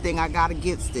the only thing I got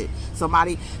against it.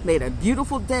 Somebody made a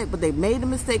beautiful deck, but they made a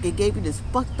mistake and gave you this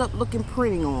fucked up looking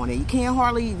printing on it. You can't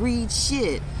hardly read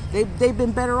shit. They've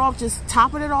been better off just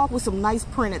topping it off with some nice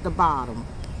print at the bottom.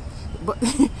 But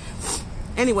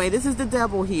anyway, this is the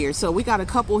Devil here. So we got a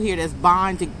couple here that's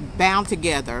bound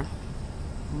together,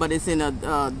 but it's in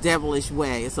a devilish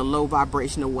way. It's a low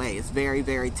vibrational way. It's very,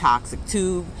 very toxic.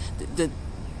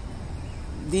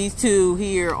 These two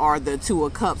here are the Two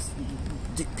of Cups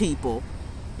people.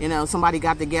 You know, somebody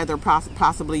got together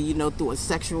possibly, you know, through a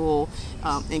sexual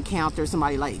encounter.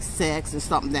 Somebody like sex or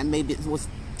something that maybe was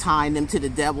tying them to the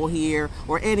Devil here,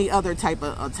 or any other type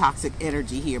of toxic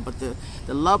energy here. But the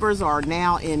lovers are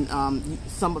now in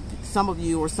some of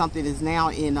you or something is now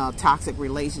in a toxic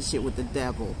relationship with the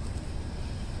Devil.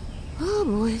 Oh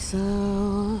boy.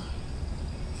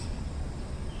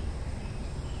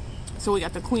 So we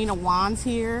got the Queen of Wands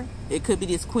here. It could be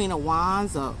this Queen of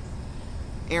Wands,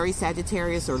 Aries,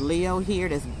 Sagittarius, or Leo here.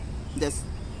 That's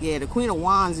yeah, the Queen of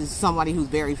Wands is somebody who's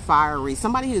very fiery,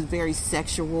 somebody who's very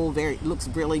sexual, looks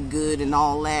really good and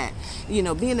all that. You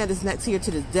know, being that it's next here to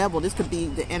this Devil, this could be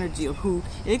the energy of who,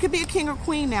 and it could be a king or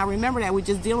queen now. Remember that we're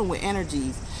just dealing with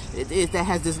energies that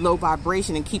has this low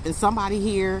vibration and keeping somebody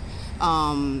here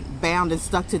bound and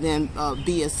stuck to them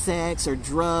via sex or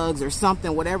drugs or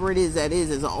something, whatever it is that is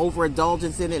an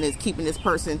overindulgence in it, is keeping this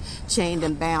person chained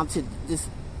and bound to this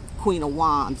Queen of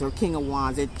Wands or King of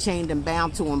Wands. It chained and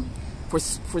bound to them for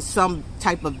some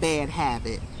type of bad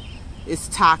habit. It's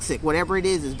toxic. Whatever it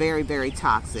is very, very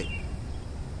toxic.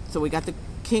 So we got the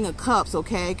King of Cups,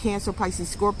 okay? Cancer, Pisces,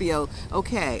 Scorpio.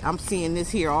 Okay, I'm seeing this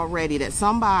here already, that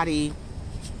somebody...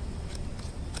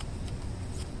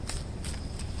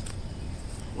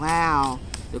 Wow.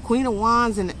 The Queen of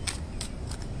Wands and...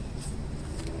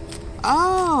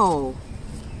 Oh!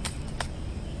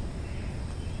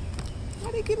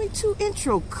 Why they give me 2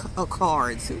 intro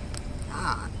cards?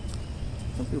 God.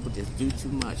 Some people just do too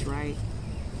much, right?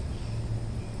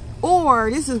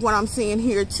 Or this is what I'm seeing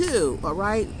here too. All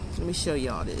right, let me show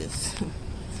y'all this.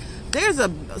 There's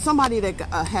somebody that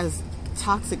has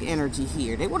toxic energy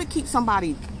here. They want to keep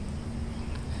somebody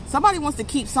wants to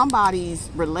keep somebody's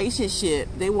relationship.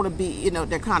 They want to be, you know,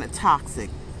 they're kind of toxic.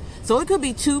 So it could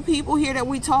be 2 people here that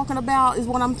we're talking about, is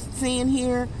what I'm seeing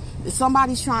here.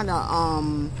 Somebody's trying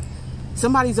to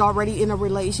somebody's already in a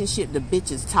relationship. The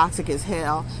bitch is toxic as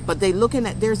hell. But they looking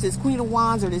at, there's this Queen of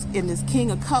Wands or this King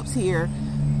of Cups here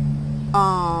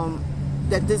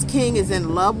that this king is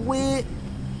in love with.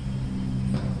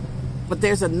 But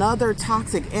there's another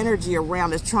toxic energy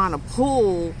around that's trying to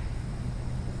pull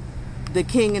the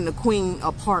king and the queen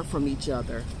apart from each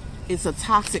other. It's a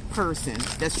toxic person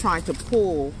that's trying to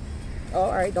pull.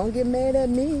 All right, don't get mad at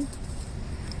me.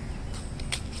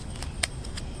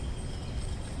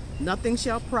 Nothing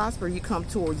shall prosper. You come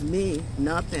towards me.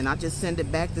 Nothing. I just send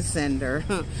it back to sender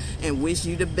and wish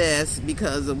you the best,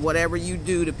 because of whatever you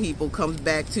do to people comes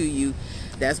back to you.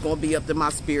 That's going to be up to my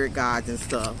spirit guides and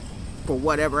stuff. For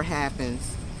whatever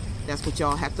happens. That's what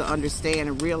y'all have to understand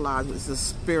and realize. It's a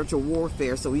spiritual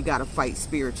warfare, so we got to fight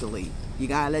spiritually. You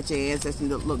got to let your ancestors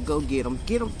look, go get them.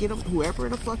 Get them, whoever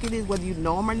the fuck it is, whether you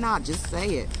know them or not, just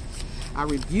say it. I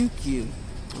rebuke you.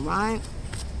 All right?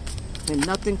 And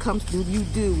nothing comes through you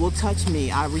do will touch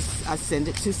me. I send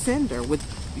it to sender with,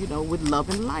 you know, with love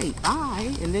and light.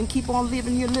 And then keep on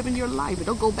living your life.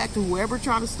 It'll go back to whoever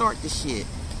trying to start the shit.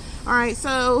 All right,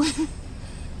 so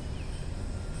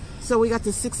we got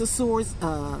the 6 of Swords,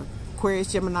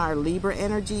 Aquarius, Gemini, or Libra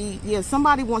energy. Yeah,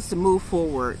 somebody wants to move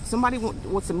forward. Somebody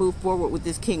wants to move forward with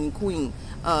this king and queen,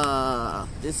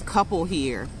 this couple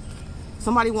here.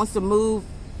 Somebody wants to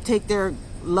take their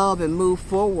love and move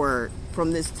forward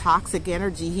from this toxic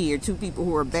energy here. 2 people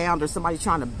who are bound, or somebody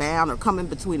trying to bound or come in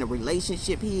between a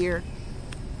relationship here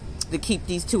to keep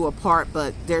these 2 apart.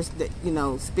 But there's the, you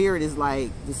know, spirit is like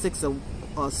the 6 of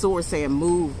Swords saying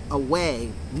move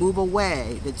away. Move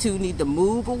away. The 2 need to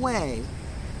move away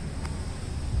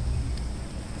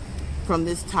from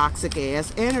this toxic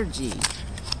ass energy.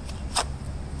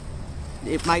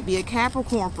 It might be a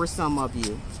Capricorn for some of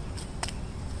you.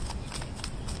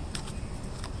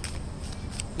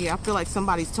 Yeah, I feel like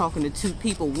somebody's talking to 2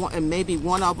 people, and maybe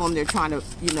one of them, they're trying to,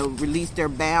 you know, release their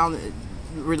bound,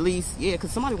 yeah,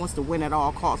 because somebody wants to win at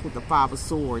all costs with the 5 of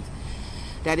Swords.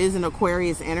 That is an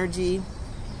Aquarius energy,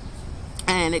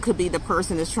 and it could be the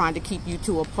person that's trying to keep you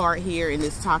 2 apart here in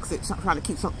this toxic, trying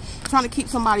to keep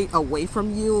somebody away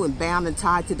from you and bound and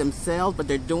tied to themselves, but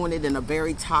they're doing it in a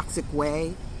very toxic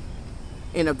way,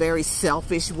 in a very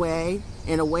selfish way,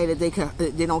 in a way that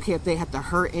they don't care if they have to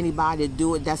hurt anybody to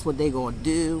do it. That's what they're gonna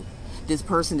do. This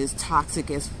person is toxic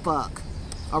as fuck.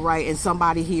 All right, and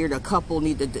somebody here, the couple,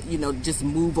 need to, you know, just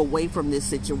move away from this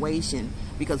situation,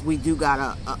 because we do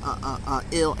got a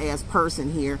ill ass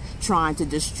person here trying to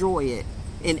destroy it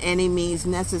in any means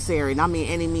necessary. And I mean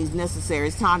any means necessary.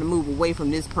 It's time to move away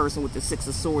from this person with the 6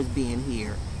 of Swords being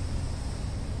here,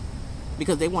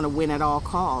 because they want to win at all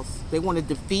costs. They want to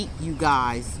defeat you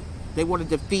guys. They want to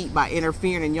defeat by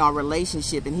interfering in y'all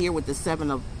relationship. And here with the 7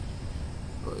 of,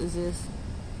 what is this?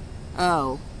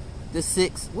 Oh, the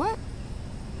 6, what?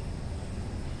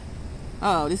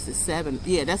 Oh, this is 7.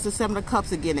 Yeah, that's the 7 of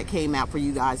Cups again that came out for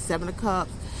you guys. 7 of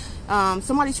Cups.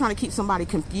 Somebody's trying to keep somebody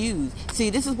confused. See,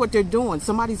 this is what they're doing.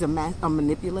 Somebody's a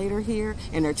manipulator here,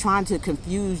 and they're trying to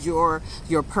confuse your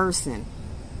person.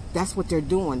 That's what they're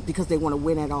doing, because they want to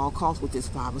win at all costs with this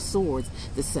 5 of Swords,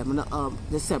 the 7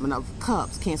 of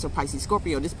Cups, Cancer, Pisces,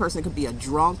 Scorpio. This person could be a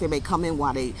drunk. They may come in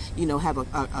while they, you know, have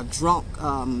a drunk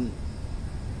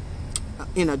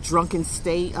in a drunken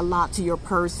state a lot to your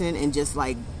person and just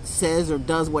like says or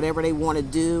does whatever they want to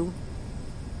do.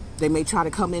 They may try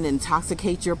to come in and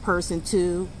intoxicate your person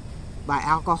too by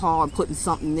alcohol and putting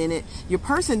something in it. Your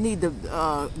person need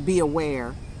to be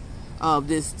aware of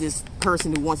this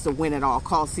person who wants to win at all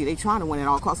costs. See, they trying to win at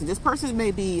all costs. And this person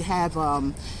maybe have,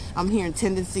 I'm hearing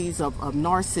tendencies of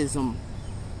narcissism.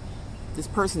 This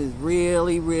person is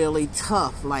really, really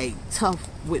tough, like tough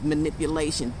with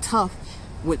manipulation, tough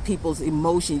with people's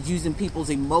emotions, using people's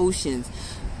emotions,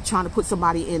 trying to put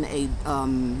somebody in a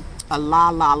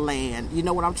la-la land. You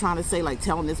know what I'm trying to say? Like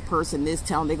telling this person this,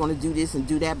 telling they're going to do this and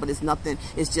do that, but it's nothing.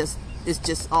 It's just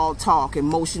all talk,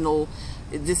 emotional.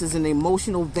 This is an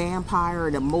emotional vampire,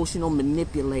 an emotional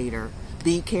manipulator.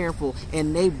 Be careful.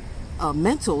 And they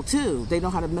mental too. They know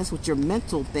how to mess with your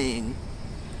mental thing.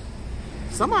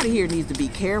 Somebody here needs to be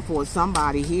careful.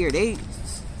 Somebody here,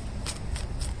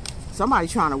 somebody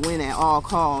trying to win at all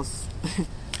costs.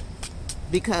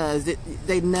 Because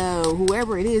they know,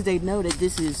 whoever it is, they know that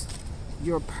this is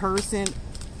your person.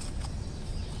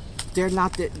 They're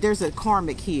not there's a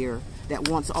karmic here that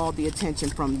wants all the attention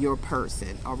from your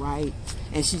person, all right?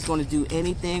 And she's going to do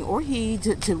anything, or he,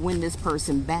 to win this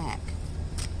person back.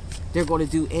 They're going to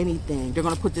do anything. They're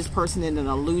going to put this person in an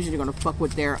illusion. They're going to fuck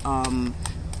with their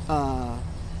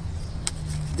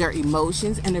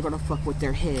emotions, and they're going to fuck with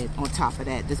their head on top of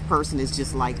that. This person is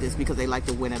just like this because they like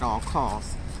to win at all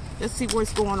costs. Let's see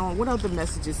what's going on. What other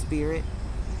messages, Spirit?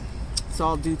 It's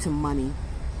all due to money.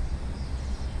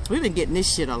 We've been getting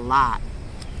this shit a lot.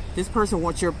 This person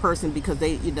wants your person because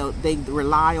they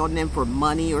rely on them for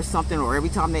money or something, or every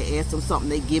time they ask them something,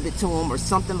 they give it to them or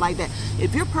something like that.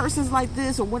 If your person's like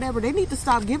this or whatever, they need to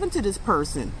stop giving to this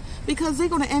person because they're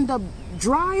going to end up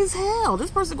dry as hell.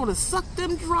 This person's going to suck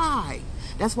them dry.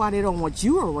 That's why they don't want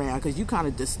you around, because you kind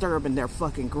of disturbing their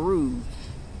fucking groove.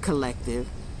 Collective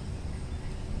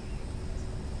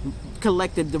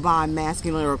divine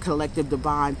masculine or collective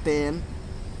divine femme.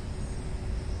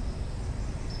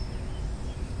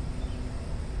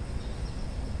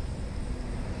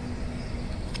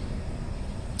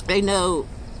 They know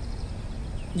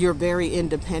you're very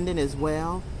independent as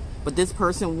well, but this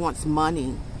person wants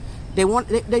money. They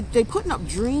putting up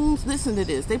dreams. Listen to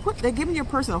this. They're giving your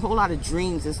person a whole lot of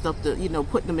dreams and stuff to,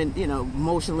 putting them in,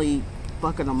 emotionally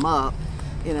fucking them up,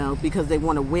 because they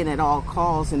want to win at all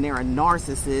costs, and they're a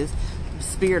narcissist.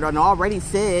 Spirit already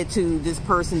said to this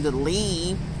person to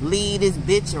leave this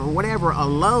bitch or whatever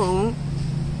alone,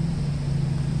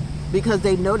 because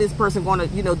they know this person going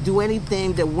to, do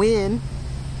anything to win.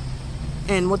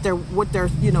 And what they're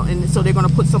and so they're going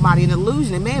to put somebody in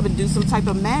illusion. They may even do some type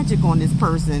of magic on this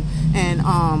person and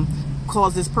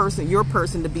cause this person, your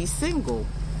person, to be single.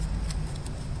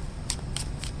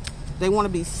 They want to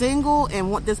be single and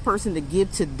want this person to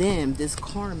give to them this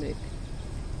karmic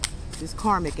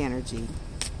energy.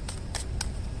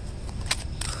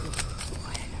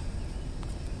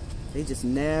 They just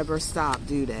never stop,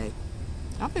 do they?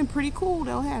 I've been pretty cool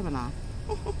though, haven't I?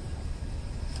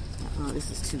 Oh,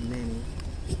 this is too many.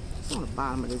 It's on the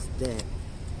bottom of this deck.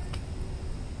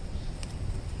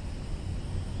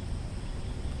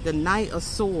 The Knight of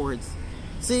Swords.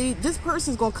 See, this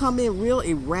person's going to come in real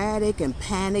erratic and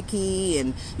panicky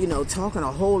and, talking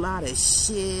a whole lot of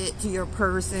shit to your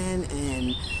person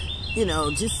and,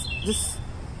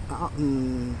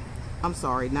 I'm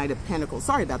sorry, Knight of Pentacles.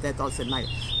 Sorry about that. I thought it said Knight.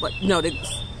 But no,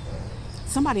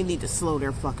 somebody need to slow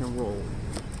their fucking roll.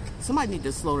 Somebody need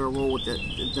to slow their roll with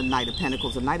the Knight of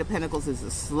Pentacles. The Knight of Pentacles is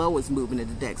the slowest movement in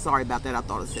the deck. Sorry about that. I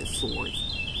thought it said Swords.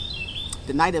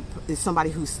 The Knight is somebody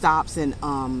who stops and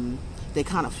they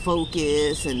kind of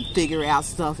focus and figure out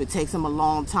stuff. It takes them a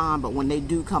long time, but when they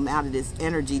do come out of this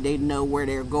energy, they know where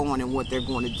they're going and what they're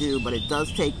going to do. But it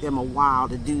does take them a while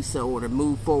to do so or to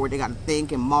move forward. They got to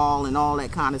think and maul and all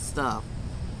that kind of stuff.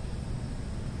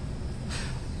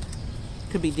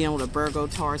 Could be dealing with a Virgo,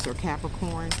 Taurus, or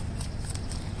Capricorn.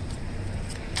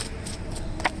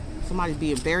 Somebody's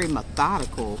being very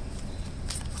methodical.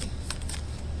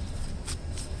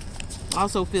 I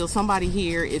also feel somebody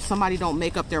here, if somebody don't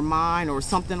make up their mind or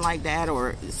something like that,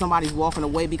 or somebody's walking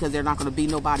away because they're not going to be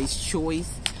nobody's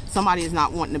choice. Somebody is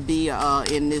not wanting to be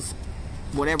in this,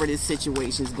 whatever this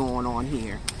situation is going on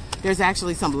here. There's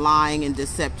actually some lying and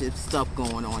deceptive stuff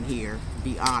going on here, to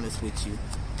be honest with you.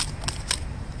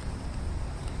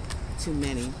 Too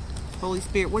many. Holy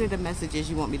Spirit, what are the messages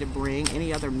you want me to bring?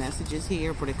 Any other messages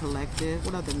here for the collective?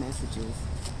 What other messages?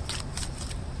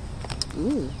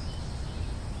 Ooh.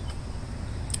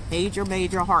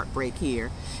 Major heartbreak here.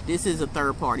 This is a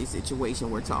third-party situation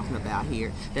we're talking about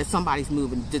here. That somebody's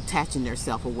moving, detaching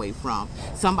themselves away from.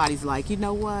 Somebody's like, you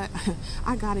know what?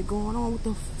 I got it going on. What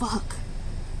the fuck?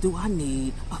 do I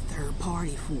need a third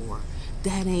party for?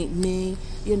 That ain't me.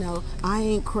 You know, I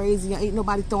ain't crazy. Ain't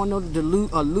nobody throwing no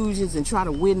illusions and try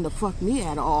to win the fuck me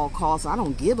at all costs. I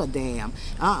don't give a damn.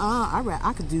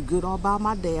 I could do good all by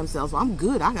my damn self. So I'm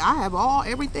good. I have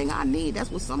everything I need.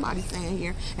 That's what somebody's saying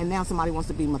here. And now somebody wants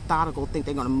to be methodical, think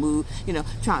they're going to move, you know,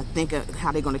 trying to think of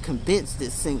how they're going to convince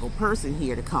this single person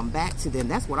here to come back to them.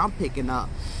 That's what I'm picking up.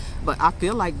 But I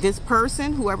feel like this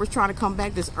person, whoever's trying to come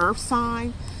back, this earth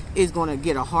sign, is going to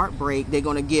get a heartbreak. They're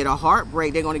going to get a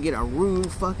heartbreak. They're going to get a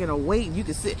rude fucking await. You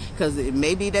can see, because it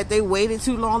may be that they waited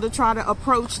too long to try to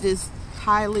approach this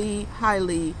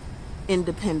highly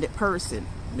independent person.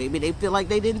 Maybe they feel like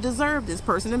they didn't deserve this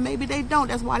person, and maybe they don't.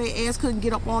 That's why their ass couldn't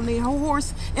get up on their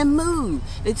horse and move.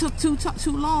 They took too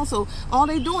long, so all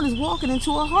they doing is walking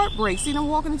into a heartbreak. See them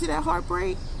walking into that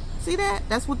heartbreak? See that?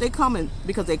 That's what they coming,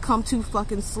 because they come too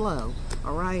fucking slow.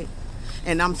 All right?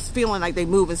 And I'm feeling like they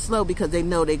moving slow because they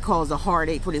know they cause a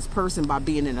heartache for this person by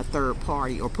being in a third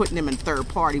party or putting them in third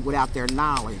party without their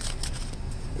knowledge.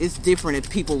 It's different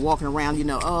if people walking around, you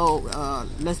know, oh,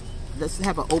 let's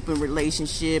have an open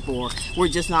relationship, or we're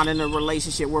just not in a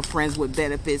relationship, we're friends with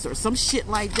benefits, or some shit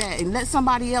like that, and let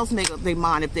somebody else make up their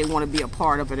mind if they want to be a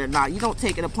part of it or not. You don't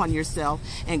take it upon yourself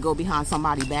and go behind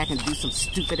somebody back and do some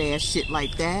stupid ass shit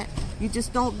like that. You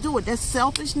just don't do it. That's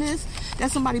selfishness.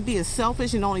 That's somebody being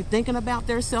selfish and only thinking about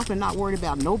their self and not worried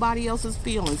about nobody else's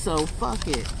feelings. So fuck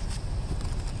it.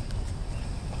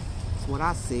 That's what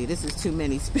I see. This is too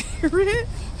many spirit.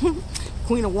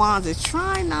 Queen of Wands is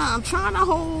I'm trying to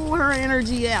hold her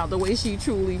energy out the way she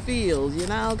truly feels, you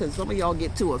know, because some of y'all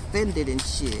get too offended and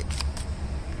shit.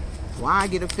 Why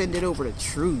get offended over the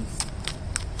truth?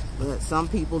 But some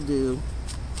people do.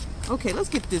 Okay, let's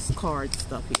get this card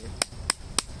stuff here.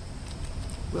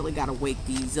 Really got to wake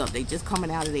these up. They just coming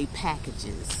out of their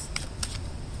packages.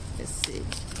 Let's see.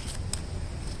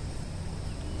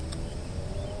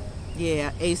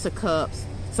 Yeah, Ace of Cups.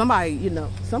 Somebody, you know,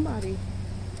 somebody.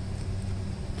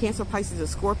 Cancer, Pisces, or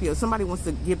Scorpio. Somebody wants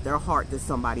to give their heart to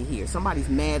somebody here. Somebody's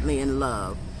madly in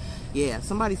love. Yeah,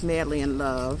 somebody's madly in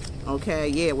love. Okay,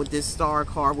 yeah, with this star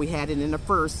card. We had it in the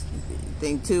first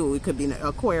thing too. It could be an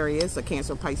Aquarius, a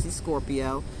Cancer, Pisces,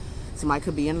 Scorpio. Somebody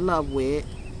could be in love with.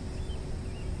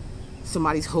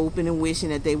 Somebody's hoping and wishing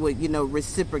that they would, you know,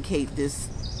 reciprocate this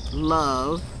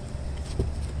love.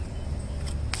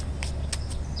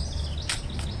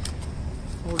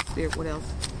 Holy Spirit, what else?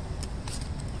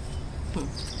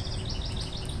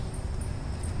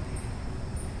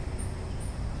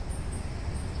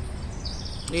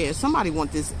 Yeah, somebody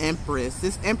want this Empress.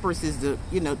 This Empress is the,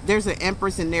 you know, there's an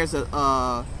Empress and there's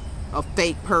a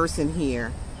fake person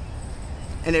here.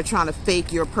 And they're trying to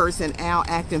fake your person out,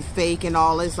 acting fake and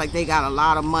all this, like they got a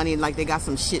lot of money, like they got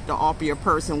some shit to offer your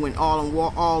person when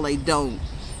all they don't.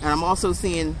 And I'm also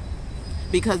seeing,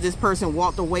 because this person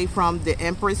walked away from the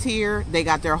Empress here, they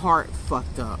got their heart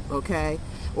fucked up, okay?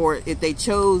 Or if they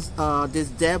chose this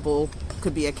devil,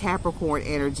 could be a Capricorn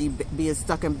energy, being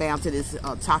stuck and bound to this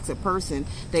toxic person,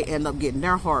 they end up getting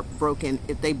their heart broken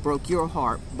if they broke your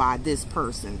heart by this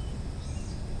person.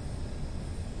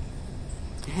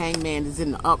 Hangman is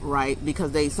in the upright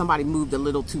because somebody moved a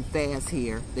little too fast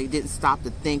here. They didn't stop to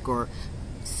think or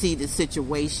see the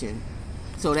situation.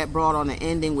 So that brought on an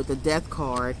ending with the Death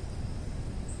card.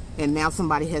 And now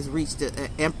somebody has reached the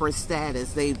Empress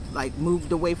status. They like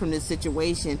moved away from this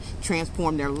situation,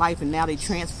 transformed their life, and now they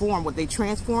transform what they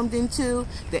transformed into,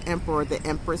 the Emperor, the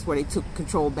Empress, where they took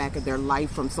control back of their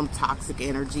life from some toxic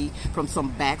energy, from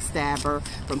some backstabber,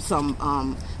 from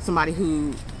some somebody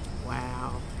who,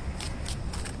 wow,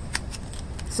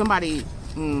 somebody.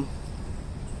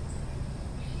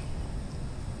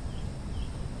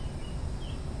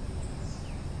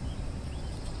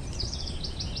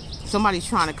 Somebody's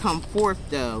trying to come forth,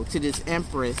 though, to this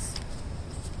Empress.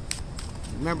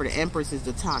 Remember, the Empress is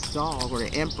the top dog, or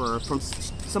the Emperor. From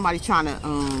somebody trying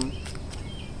to,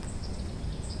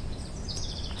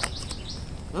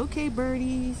 okay,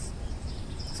 birdies.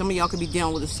 Some of y'all could be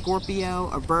dealing with a Scorpio,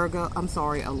 a Virgo,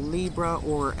 a Libra,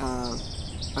 or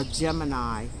a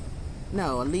Gemini.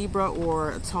 No, a Libra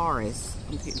or a Taurus.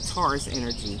 I'm getting Taurus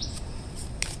energy.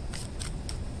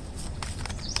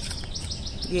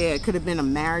 Yeah, it could have been a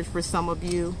marriage for some of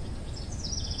you.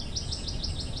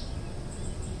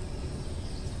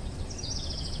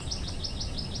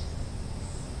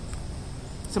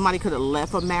 Somebody could have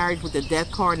left a marriage with the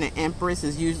Death card, and the Empress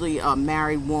is usually a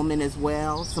married woman as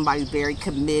well. Somebody very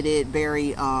committed,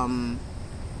 very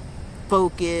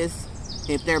focused.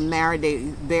 If they're married, they're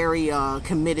very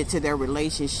committed to their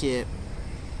relationship.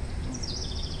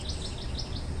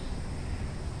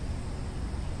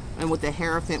 And with the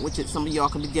Hierophant, which is some of y'all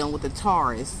can be dealing with the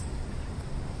Taurus.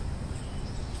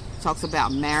 talks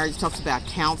about marriage, talks about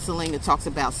counseling, it talks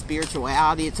about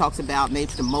spirituality, it talks about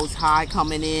maybe the Most High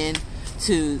coming in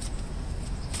to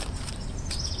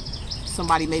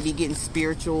somebody maybe getting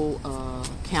spiritual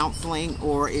counseling,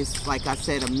 or it's, like I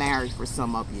said, a marriage for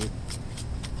some of you.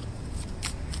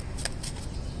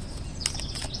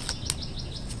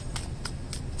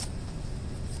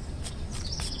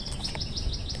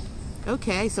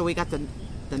 Okay, so we got the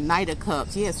Knight of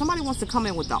Cups. Yeah, somebody wants to come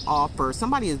in with the offer.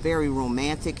 Somebody is very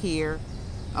romantic here.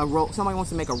 Somebody wants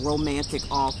to make a romantic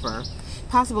offer.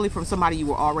 Possibly from somebody you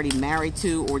were already married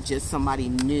to, or just somebody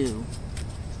new.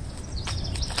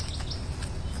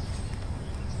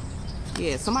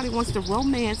 Yeah, somebody wants to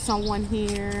romance someone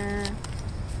here.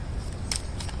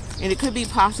 And it could be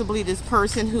possibly this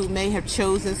person who may have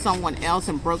chosen someone else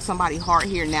and broke somebody's heart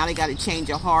here. Now they got to change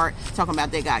a heart. Talking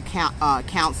about they got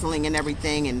counseling and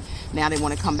everything, and now they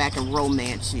want to come back and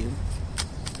romance you.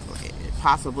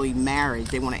 Possibly marriage.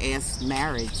 They want to ask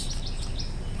marriage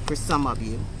for some of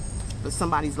you. But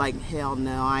somebody's like, hell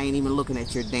no, I ain't even looking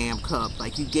at your damn cup.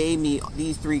 Like, you gave me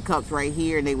these 3 cups right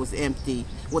here and they was empty.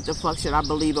 What the fuck should I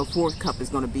believe a 4th cup is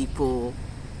going to be full?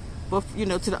 But, you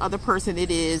know, to the other person it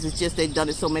is. It's just they've done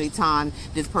it so many times.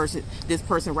 This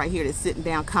person right here that's sitting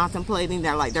down contemplating,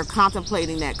 they're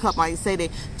contemplating that cup. I say they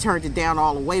turned it down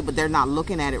all the way, but they're not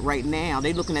looking at it right now.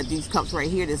 They're looking at these cups right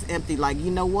here that's empty. Like,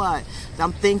 you know what?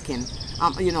 I'm thinking,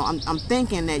 I'm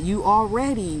thinking that you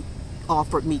already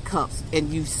offered me cups and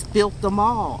you spilt them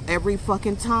all every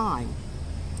fucking time.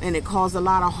 And it caused a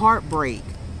lot of heartbreak.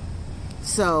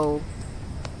 So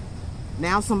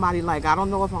now somebody like, I don't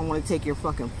know if I want to take your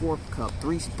fucking 4th cup.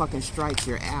 3 fucking strikes,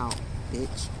 you're out,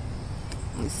 bitch.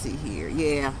 Let me see here.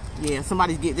 Yeah.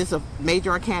 Somebody's getting this, a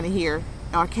major arcana here.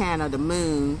 Arcana, the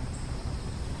moon.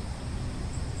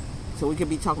 So we could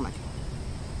be talking about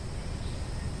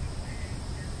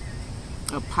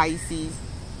a Pisces.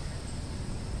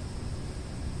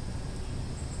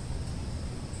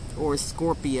 Or a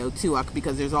Scorpio too,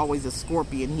 because there's always a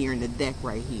Scorpion here in the deck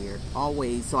right here.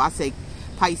 Always. So I say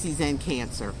Pisces and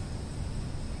Cancer.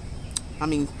 I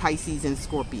mean Pisces and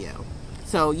Scorpio.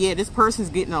 So yeah, this person's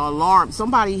getting an alarm.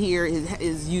 Somebody here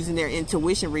is using their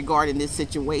intuition regarding this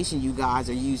situation. You guys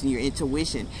are using your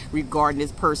intuition regarding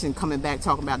this person coming back,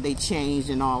 talking about they changed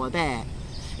and all of that.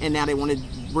 And now they want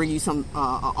to bring you some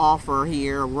offer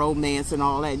here, a romance and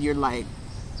all that. You're like,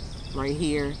 right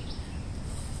here,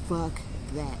 fuck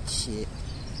that shit.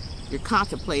 You're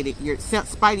contemplating. Your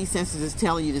spidey senses is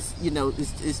telling you this,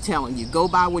 is telling you, go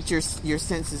by what your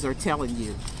senses are telling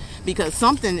you, because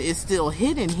something is still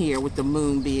hidden here with the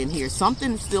moon being here.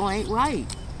 Something still ain't right.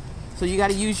 So you got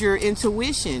to use your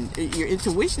intuition. Your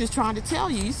intuition is trying to tell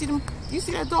you. You see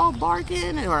that dog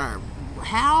barking or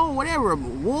howl, whatever,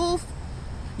 wolf.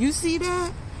 You see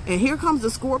that? And here comes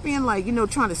the Scorpion, like,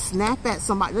 trying to snap at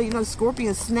somebody.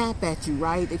 Scorpions snap at you,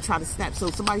 right? They try to snap. So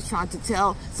somebody's trying to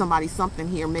tell somebody something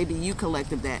here. Maybe you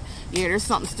collective that. Yeah, there's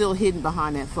something still hidden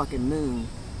behind that fucking moon.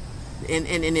 And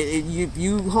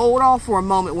you hold off for a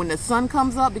moment. When the sun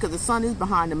comes up, because the sun is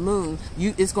behind the moon,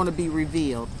 it's going to be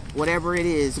revealed. Whatever it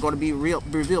is, it's going to be revealed.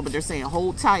 But they're saying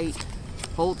hold tight,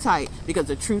 because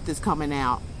the truth is coming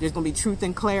out. There's going to be truth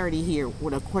and clarity here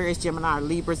with Aquarius, Gemini,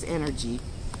 Libra's energy.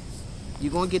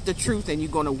 You're going to get the truth and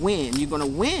you're going to win. You're going to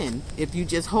win if you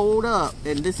just hold up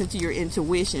and listen to your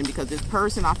intuition, because this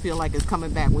person, I feel like, is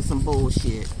coming back with some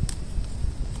bullshit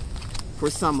for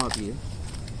some of you.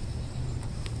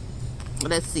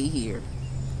 Let's see here.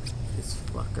 This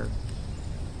fucker.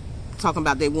 Talking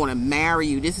about they want to marry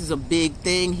you. This is a big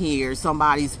thing here.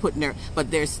 Somebody's putting their,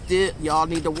 but there's still, y'all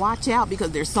need to watch out,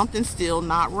 because there's something still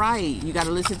not right. You got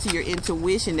to listen to your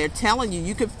intuition. They're telling you,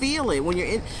 you can feel it when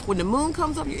when the moon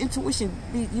comes up. Your intuition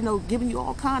be, giving you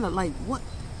all kind of like what.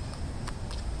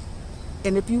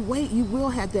 And if you wait, you will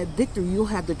have that victory. You'll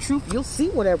have the truth. You'll see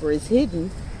whatever is hidden.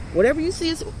 Whatever you see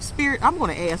is spirit. I'm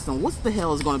going to ask them, what the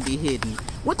hell is going to be hidden?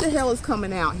 What the hell is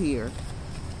coming out here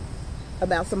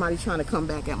about somebody trying to come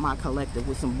back at my collective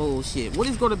with some bullshit? What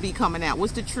is going to be coming out?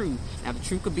 What's the truth? Now, the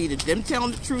truth could be them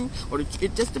telling the truth, or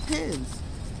it just depends.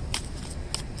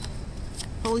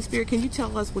 Holy Spirit, can you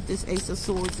tell us what this Ace of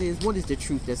Swords is? What is the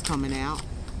truth that's coming out?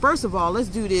 First of all, let's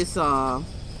do this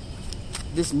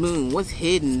this moon. What's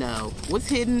hidden, though? What's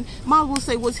hidden? Might as well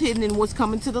say what's hidden and what's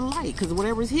coming to the light, because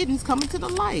whatever's hidden is coming to the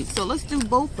light. So let's do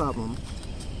both of them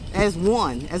as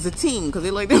one, as a team, because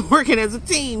they're working as a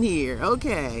team here.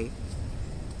 Okay.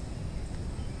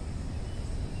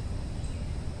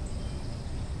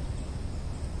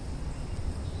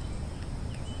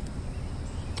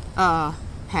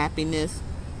 Happiness.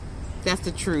 That's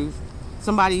the truth.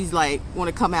 Somebody's like want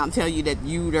to come out and tell you that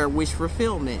you their wish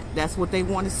fulfillment. That's what they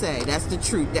want to say. That's the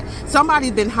truth.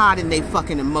 Somebody's been hiding their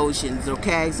fucking emotions,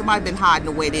 okay? Somebody's been hiding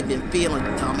the way they've been feeling,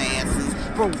 dumbasses.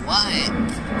 For what?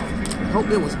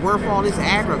 Hope it was worth all this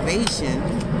aggravation.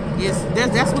 Yes,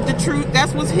 that's what the truth,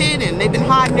 that's what's hidden. They've been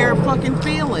hiding their fucking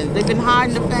feelings. They've been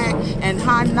hiding the fact and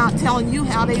hiding not telling you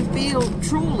how they feel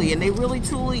truly. And they really,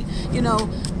 truly, you know,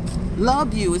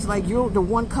 love you. It's like you're the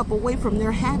one cup away from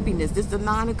their happiness. This is the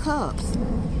 9 of Cups.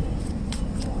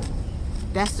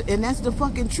 That's the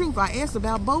fucking truth. I asked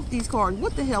about both these cards.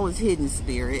 What the hell is hidden,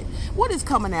 Spirit? What is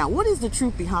coming out? What is the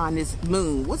truth behind this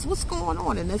moon? What's going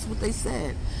on? And that's what they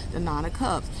said. The 9 of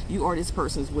Cups. You are this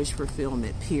person's wish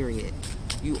fulfillment, period.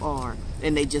 You are.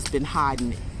 And they just been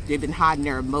hiding it. They've been hiding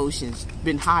their emotions.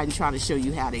 Been hiding trying to show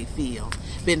you how they feel.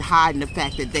 Been hiding the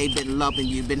fact that they've been loving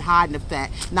you. Been hiding the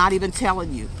fact, not even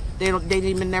telling you. They didn't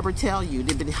even never tell you.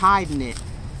 They've been hiding it.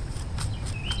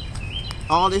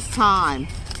 All this time.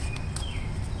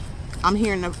 I'm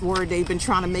hearing the word they've been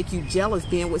trying to make you jealous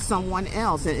being with someone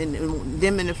else. And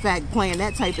them, in fact, playing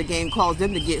that type of game caused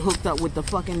them to get hooked up with the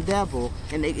fucking devil.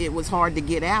 And it was hard to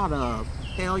get out of.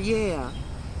 Hell yeah.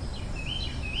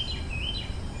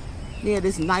 Yeah,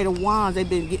 this Knight of Wands,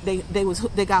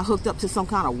 they got hooked up to some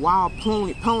kind of wild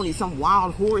pony, some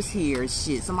wild horse here and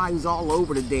shit. Somebody who's all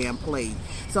over the damn place.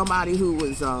 Somebody who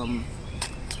was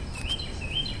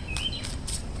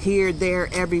here, there,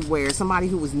 everywhere. Somebody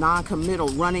who was non-committal,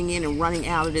 running in and running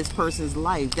out of this person's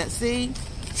life. See,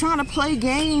 trying to play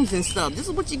games and stuff. This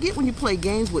is what you get when you play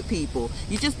games with people.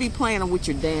 You just be playing them with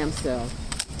your damn self.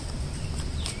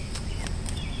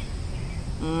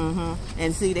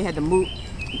 And see, they had to move.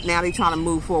 Now they trying to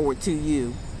move forward to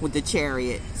you with the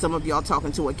Chariot. Some of y'all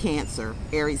talking to a Cancer,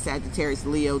 Aries, Sagittarius,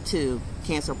 Leo too,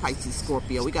 Cancer, Pisces,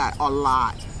 Scorpio. We got a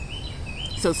lot.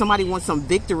 So somebody wants some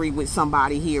victory with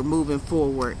somebody here moving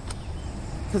forward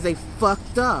because they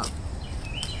fucked up.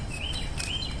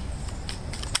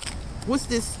 What's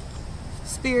this,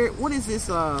 Spirit? What is this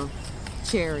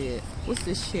Chariot? What's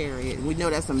this Chariot? We know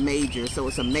that's a major, so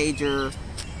it's a major.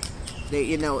 They,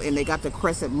 you know, and they got the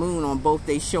crescent moon on both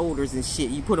their shoulders and shit.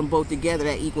 You put them both together,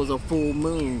 that equals a full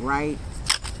moon, right?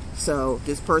 So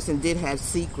this person did have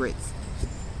secrets.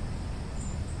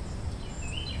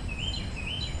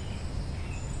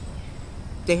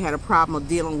 They had a problem of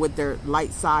dealing with their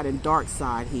light side and dark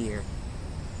side here.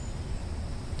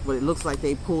 But it looks like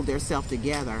they pulled themselves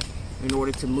together in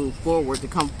order to move forward, to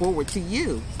come forward to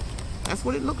you. That's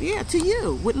what it looked, yeah, to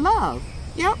you, with love.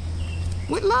 Yep.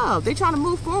 With love. They trying to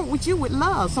move forward with you with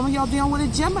love. Some of y'all dealing with a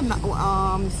Gemini.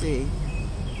 Let me see.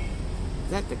 Is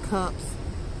that the Cups?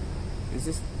 Is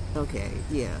this, okay,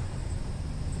 yeah.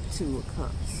 2 of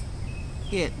Cups.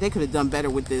 Yeah, they could have done better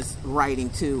with this writing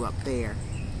too up there.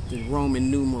 The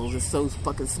Roman numerals is so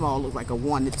fucking small, looks like a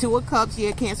 1. The 2 of Cups,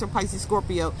 yeah, Cancer, Pisces,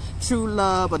 Scorpio. True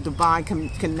love, a divine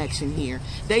connection here.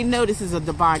 They know this is a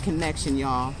divine connection,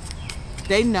 y'all.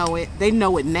 They know it. They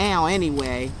know it now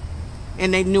anyway.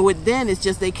 And they knew it then. It's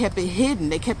just they kept it hidden.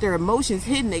 They kept their emotions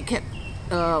hidden. They kept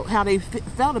how they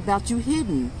felt about you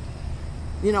hidden.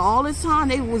 You know, all this time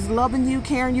they was loving you,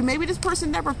 caring you. Maybe this person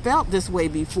never felt this way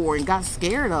before and got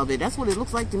scared of it. That's what it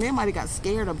looks like to me. They might have got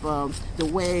scared of the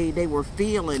way they were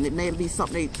feeling. It may be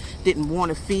something they didn't want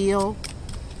to feel.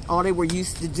 All they were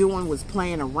used to doing was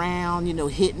playing around, you know,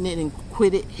 hitting it and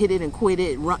quit it, hit it and quit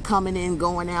it, coming in,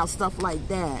 going out, stuff like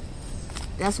that.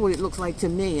 That's what it looks like to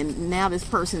me. And now this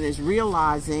person is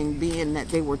realizing, being that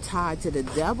they were tied to the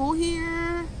devil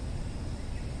here,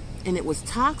 and it was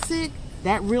toxic,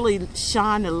 that really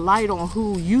shined a light on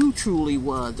who you truly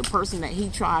was. The person that he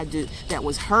tried to, that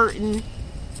was hurting,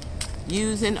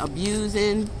 using,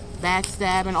 abusing,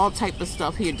 backstabbing, all type of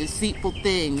stuff here, deceitful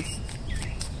things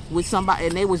with somebody,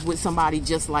 and they was with somebody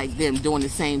just like them, doing the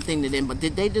same thing to them. But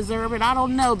did they deserve it? I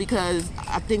don't know, because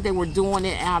I think they were doing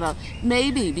it out of,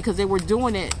 maybe because they were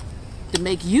doing it to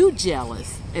make you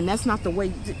jealous. And that's not the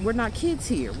way. We're not kids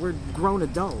here. We're grown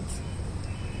adults.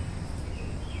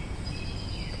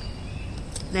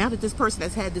 Now that this person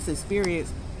has had this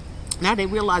experience, now they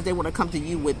realize they want to come to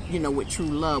you with, you know, with true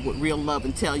love, with real love,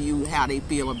 and tell you how they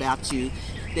feel about you,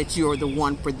 that you're the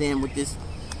one for them with this.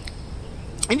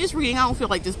 And just reading, I don't feel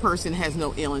like this person has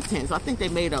no ill intent. So I think they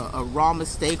made a raw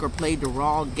mistake or played the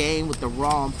wrong game with the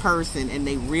wrong person, and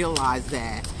they realized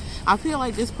that. I feel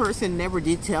like this person never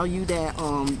did tell you that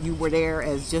you were there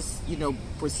as just, you know,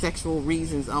 for sexual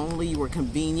reasons only. You were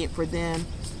convenient for them.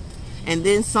 And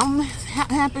then something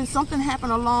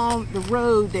happened along the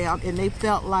road down, and they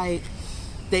felt like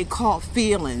they caught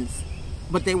feelings,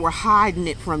 but they were hiding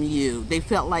it from you. They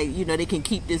felt like, you know, they can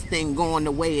keep this thing going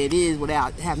the way it is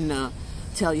without having to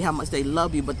tell you how much they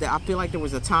love you, but I feel like there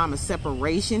was a time of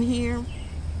separation here,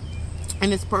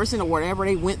 and this person or whatever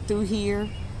they went through here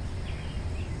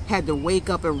had to wake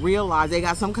up and realize they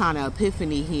got some kind of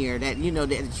epiphany here that, you know,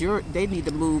 that they need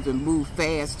to move and move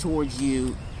fast towards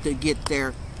you to get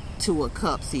their Two of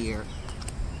Cups here,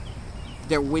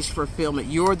 their wish fulfillment.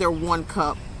 You're their one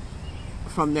cup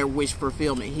from their wish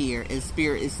fulfillment here, and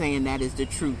Spirit is saying that is the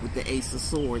truth with the Ace of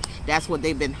Swords. That's what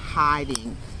they've been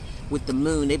hiding with the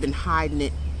Moon. They've been hiding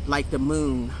it like the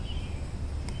Moon.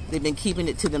 They've been keeping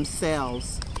it to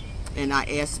themselves. And I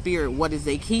asked Spirit, what is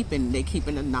they keeping? They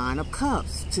keeping the Nine of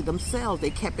Cups to themselves. They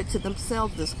kept it to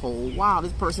themselves this whole while.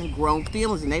 This person grown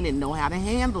feelings and they didn't know how to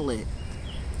handle it,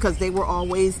 because they were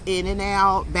always in and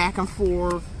out, back and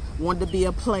forth, wanted to be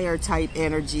a player type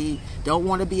energy, don't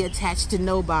want to be attached to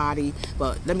nobody.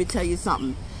 But let me tell you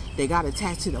something, they got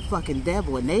attached to the fucking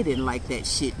devil, and they didn't like that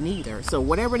shit neither. So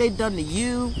whatever they done to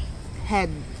you had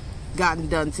gotten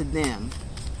done to them.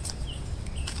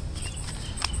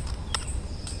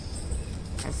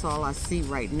 That's all I see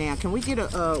right now. Can we get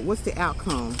a, what's the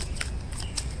outcome?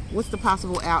 What's the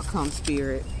possible outcome,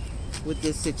 Spirit, with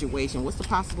this situation? What's the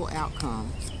possible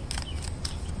outcome?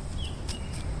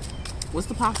 What's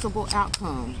the possible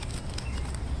outcome?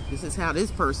 This is how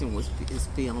this person is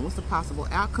feeling. What's the possible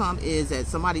outcome? Is that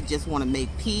somebody just want to make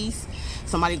peace.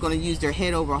 Somebody going to use their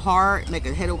head over heart, make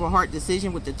a head over heart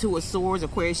decision with the Two of Swords,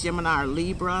 Aquarius, Gemini, or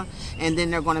Libra, and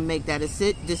then they're going to make that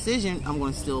decision. I'm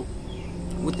going to still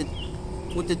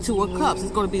with the Two of Cups.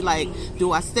 It's going to be like,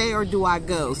 do I stay or do I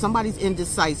go? Somebody's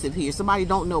indecisive here. Somebody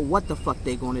don't know what the fuck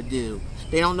they're going to do.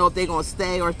 They don't know if they're going to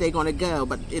stay or if they're going to go.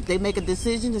 But if they make a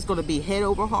decision, it's going to be head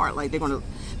over heart. Like they're going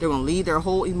to leave their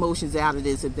whole emotions out of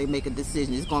this if they make a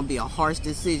decision. It's going to be a harsh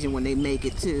decision when they make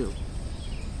it too.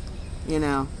 You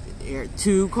know, there are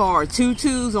two cards, 2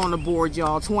 2s on the board,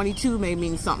 y'all. 22 may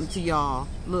mean something to y'all.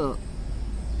 Look.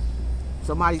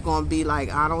 Somebody's going to be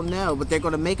like, I don't know, but they're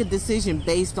going to make a decision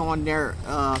based on their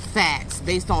facts,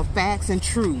 based on facts and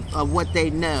truth of what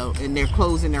they know, and they're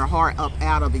closing their heart up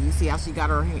out of it. You see how she got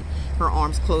her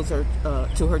arms close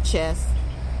to her chest?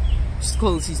 She's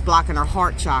closed. She's blocking her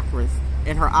heart chakras,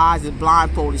 and her eyes is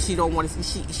blindfolded. She don't want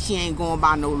to. She ain't going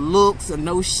by no looks or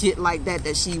no shit like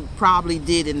that she probably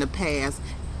did in the past.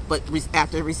 But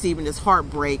after receiving this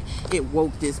heartbreak, it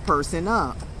woke this person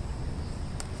up.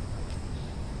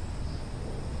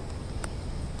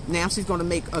 Now she's going to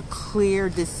make a clear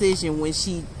decision when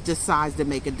she decides to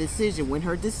make a decision. When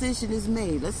her decision is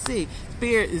made, let's see.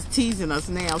 Spirit is teasing us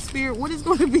now. Spirit, what is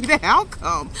going to be the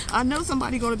outcome? I know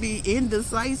somebody's going to be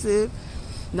indecisive,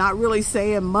 not really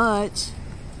saying much,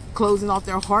 closing off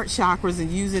their heart chakras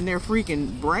and using their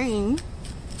freaking brain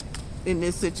in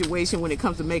this situation when it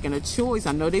comes to making a choice.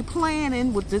 I know they're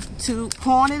planning with the two,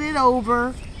 pawning it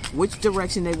over, which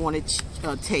direction they want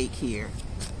to take here.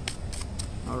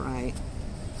 All right.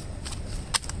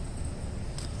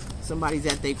 Somebody's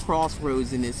at their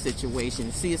crossroads in this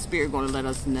situation. See, a Spirit going to let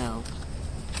us know.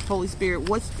 Holy Spirit,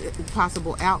 what's the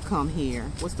possible outcome here?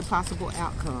 What's the possible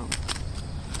outcome?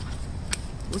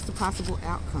 What's the possible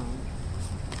outcome?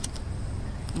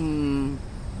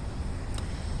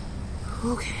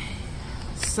 Okay.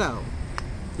 So,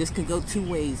 this could go two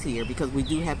ways here because we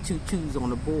do have 2 2s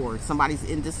on the board. Somebody's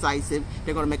indecisive.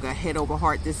 They're going to make a head over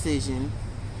heart decision.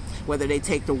 Whether they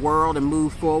take the world and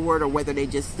move forward or whether they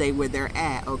just stay where they're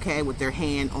at, okay, with their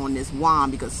hand on this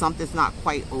wand, because something's not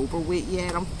quite over with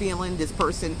yet. I'm feeling this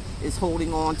person is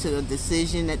holding on to a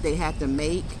decision that they have to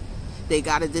make. They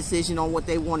got a decision on what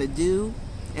they want to do.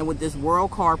 And with this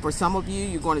World card, for some of you,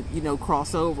 you're going to, you know,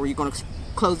 cross over. You're going to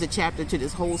close the chapter to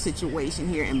this whole situation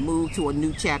here and move to a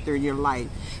new chapter in your life.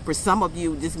 For some of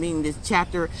you, this means this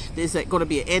chapter is going to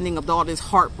be an ending of all this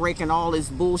heartbreak and all this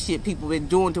bullshit people have been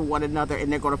doing to one another, and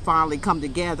they're going to finally come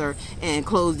together and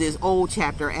close this old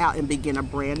chapter out and begin a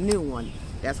brand new one.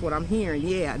 That's what I'm hearing,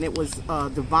 yeah. And it was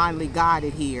divinely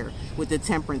guided here with the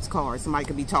Temperance card. Somebody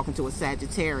could be talking to a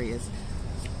Sagittarius.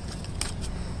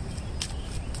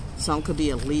 Some could be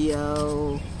a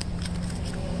Leo.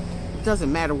 It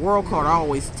doesn't matter. World card, I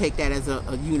always take that as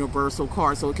a universal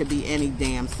card, so it could be any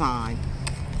damn sign.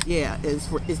 Yeah, it's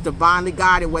divinely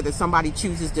guided, whether somebody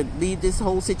chooses to leave this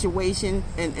whole situation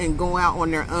and go out on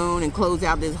their own and close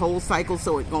out this whole cycle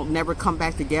so it won't never come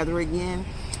back together again,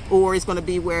 or it's going to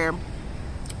be where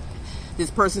this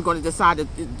person's going to decide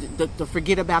to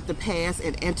forget about the past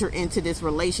and enter into this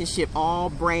relationship all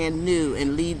brand new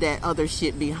and leave that other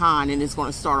shit behind, and it's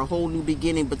going to start a whole new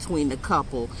beginning between the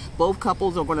couple. Both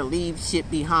couples are going to leave shit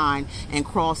behind and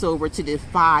cross over to this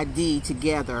 5D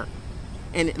together.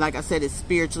 And like I said, it's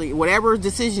spiritually, whatever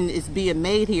decision is being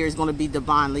made here is going to be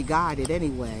divinely guided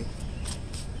anyway.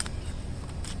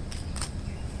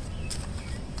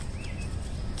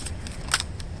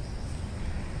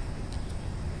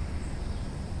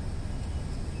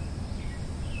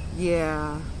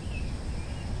 Yeah.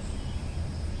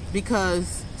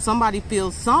 Because somebody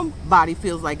feels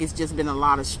like it's just been a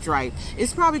lot of strife.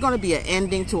 It's probably going to be an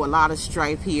ending to a lot of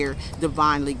strife here,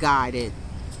 divinely guided.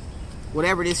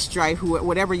 Whatever this strife,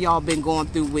 whatever y'all been going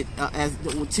through with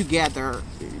together,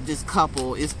 this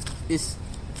couple, it's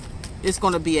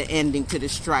going to be an ending to the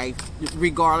strife,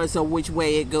 regardless of which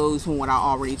way it goes from what I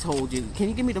already told you. Can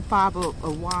you give me the Five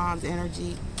of Wands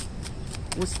energy?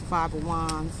 What's the Five of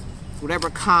Wands? Whatever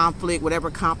conflict,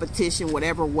 whatever competition,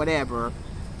 whatever.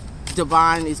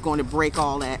 Divine is going to break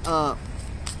all that up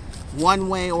one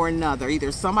way or another.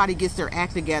 Either somebody gets their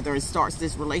act together and starts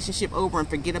this relationship over and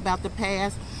forget about the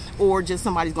past, or just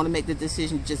somebody's going to make the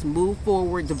decision to just move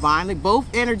forward divinely. Both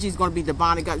energies going to be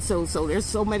divinely. So there's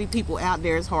so many people out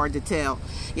there, it's hard to tell.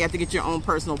 You have to get your own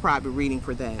personal private reading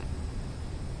for that.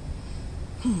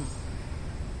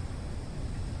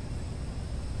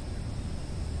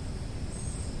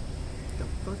 The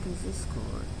fuck is this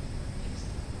card?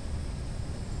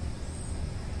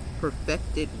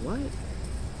 Perfected what?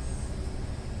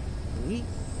 Weak?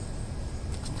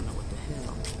 I don't know what the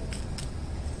hell.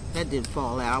 That didn't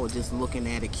fall out. I was just looking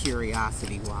at it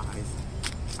curiosity-wise.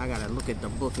 I gotta look at the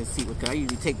book and see what. I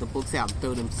usually take the books out and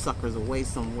throw them suckers away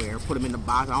somewhere. Put them in the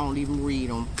box. I don't even read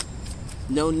them.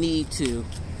 No need to.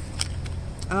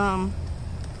 But I'm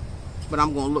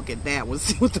gonna look at that one,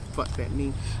 see what the fuck that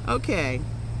means. Okay.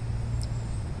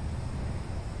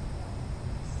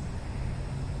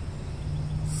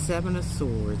 Seven of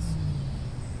Swords.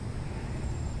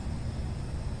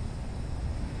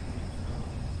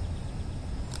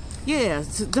 Yeah,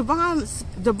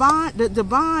 the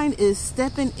divine is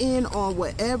stepping in on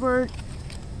whatever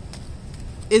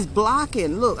is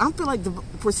blocking. Look, I feel like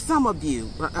for some of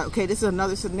you, okay, this is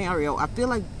another scenario. I feel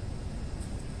like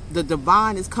the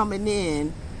divine is coming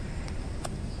in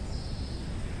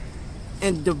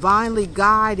and divinely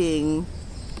guiding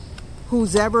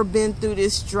who's ever been through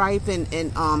this strife and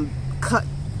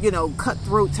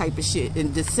cutthroat type of shit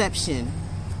and deception.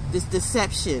 This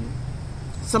deception.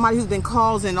 Somebody who's been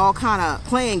causing all kind of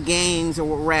playing games,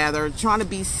 or rather trying to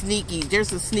be sneaky.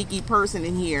 There's a sneaky person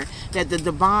in here that the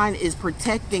divine is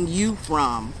protecting you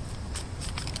from.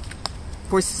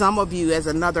 For some of you, as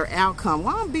another outcome.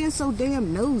 Why am I being so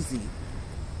damn nosy?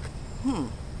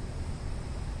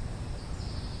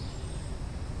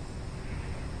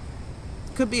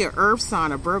 Could be an earth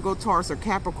sign, a Virgo, Taurus, or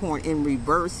Capricorn in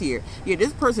reverse here. Yeah,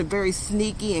 this person very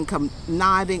sneaky and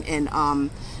conniving and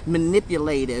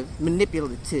manipulative.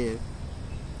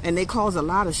 And they cause a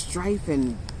lot of strife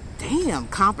and damn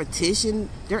competition.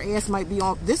 Their ass might be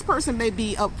on. This person may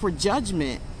be up for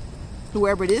judgment.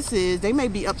 Whoever this is, they may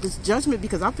be up for judgment,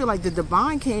 because I feel like the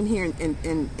divine came here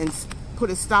and put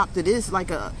a stop to this.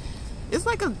 It's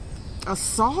like a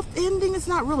soft ending. It's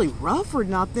not really rough or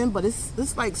nothing, but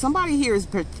it's like somebody here is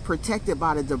protected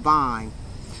by the divine.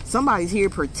 Somebody's here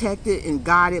protected and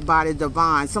guided by the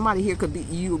divine. Somebody here could be,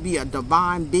 you would be a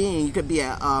divine being. You could be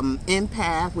a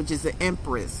empath, which is an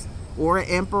empress or an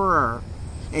emperor,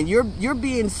 and you're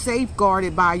being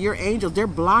safeguarded by your angels. They're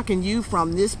blocking you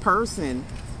from this person.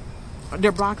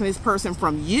 They're blocking this person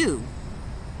from you,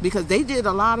 because they did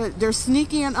a lot of, they're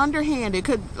sneaky and underhand. It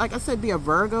could, like I said, be a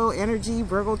Virgo energy,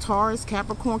 Virgo, Taurus,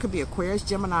 Capricorn, could be Aquarius,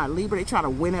 Gemini, Libra. They try to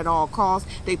win at all costs.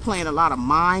 They playing a lot of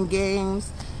mind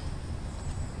games.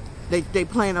 They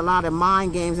playing a lot of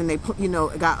mind games, and they,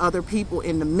 got other people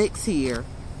in the mix here.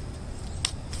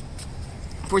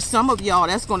 For some of y'all,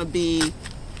 that's going to be,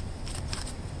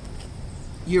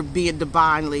 you're being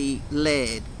divinely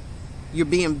led. You're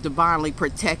being divinely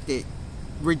protected.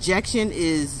 Rejection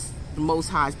is the Most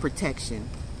High's protection.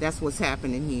 That's what's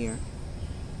happening here.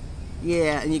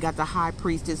 Yeah, and you got the High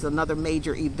Priestess, another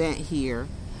major event here.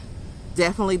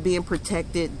 Definitely being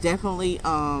protected. Definitely,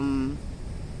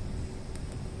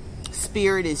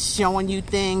 Spirit is showing you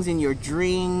things in your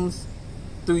dreams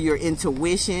through your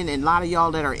intuition. And a lot of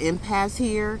y'all that are empaths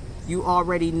here, you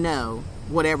already know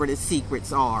whatever the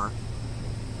secrets are.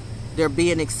 They're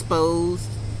being exposed.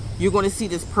 You're going to see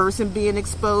this person being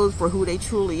exposed for who they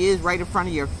truly is right in front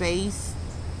of your face.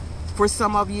 For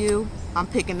some of you, I'm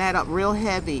picking that up real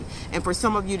heavy. And for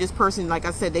some of you, this person, like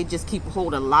I said, they just keep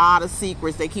hold a lot of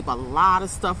secrets. They keep a lot of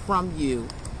stuff from you.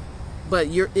 But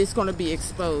it's going to be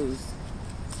exposed.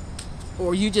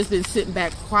 Or you just been sitting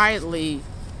back quietly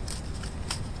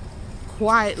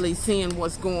seeing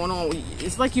what's going on.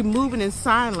 It's like you're moving in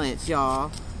silence,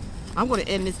 y'all. I'm going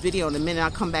to end this video in a minute. I'll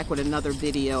come back with another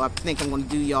video. I think I'm going to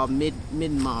do y'all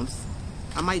mid-months.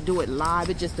 I might do it live.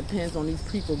 It just depends on these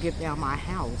people getting out my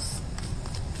house.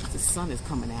 The sun is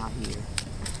coming out here.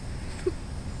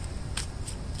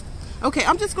 Okay,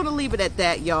 I'm just going to leave it at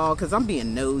that, y'all, because I'm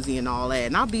being nosy and all that.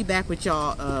 And I'll be back with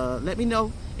y'all. Let me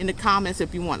know in the comments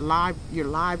if you want your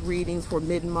live readings for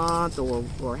mid-month,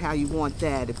 or how you want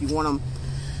that. If you want them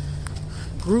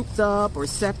grouped up or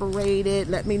separated,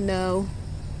 let me know.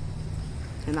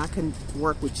 And I can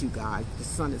work with you guys. The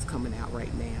sun is coming out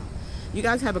right now. You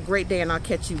guys have a great day, and I'll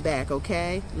catch you back,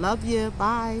 okay? Love you.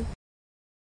 Bye.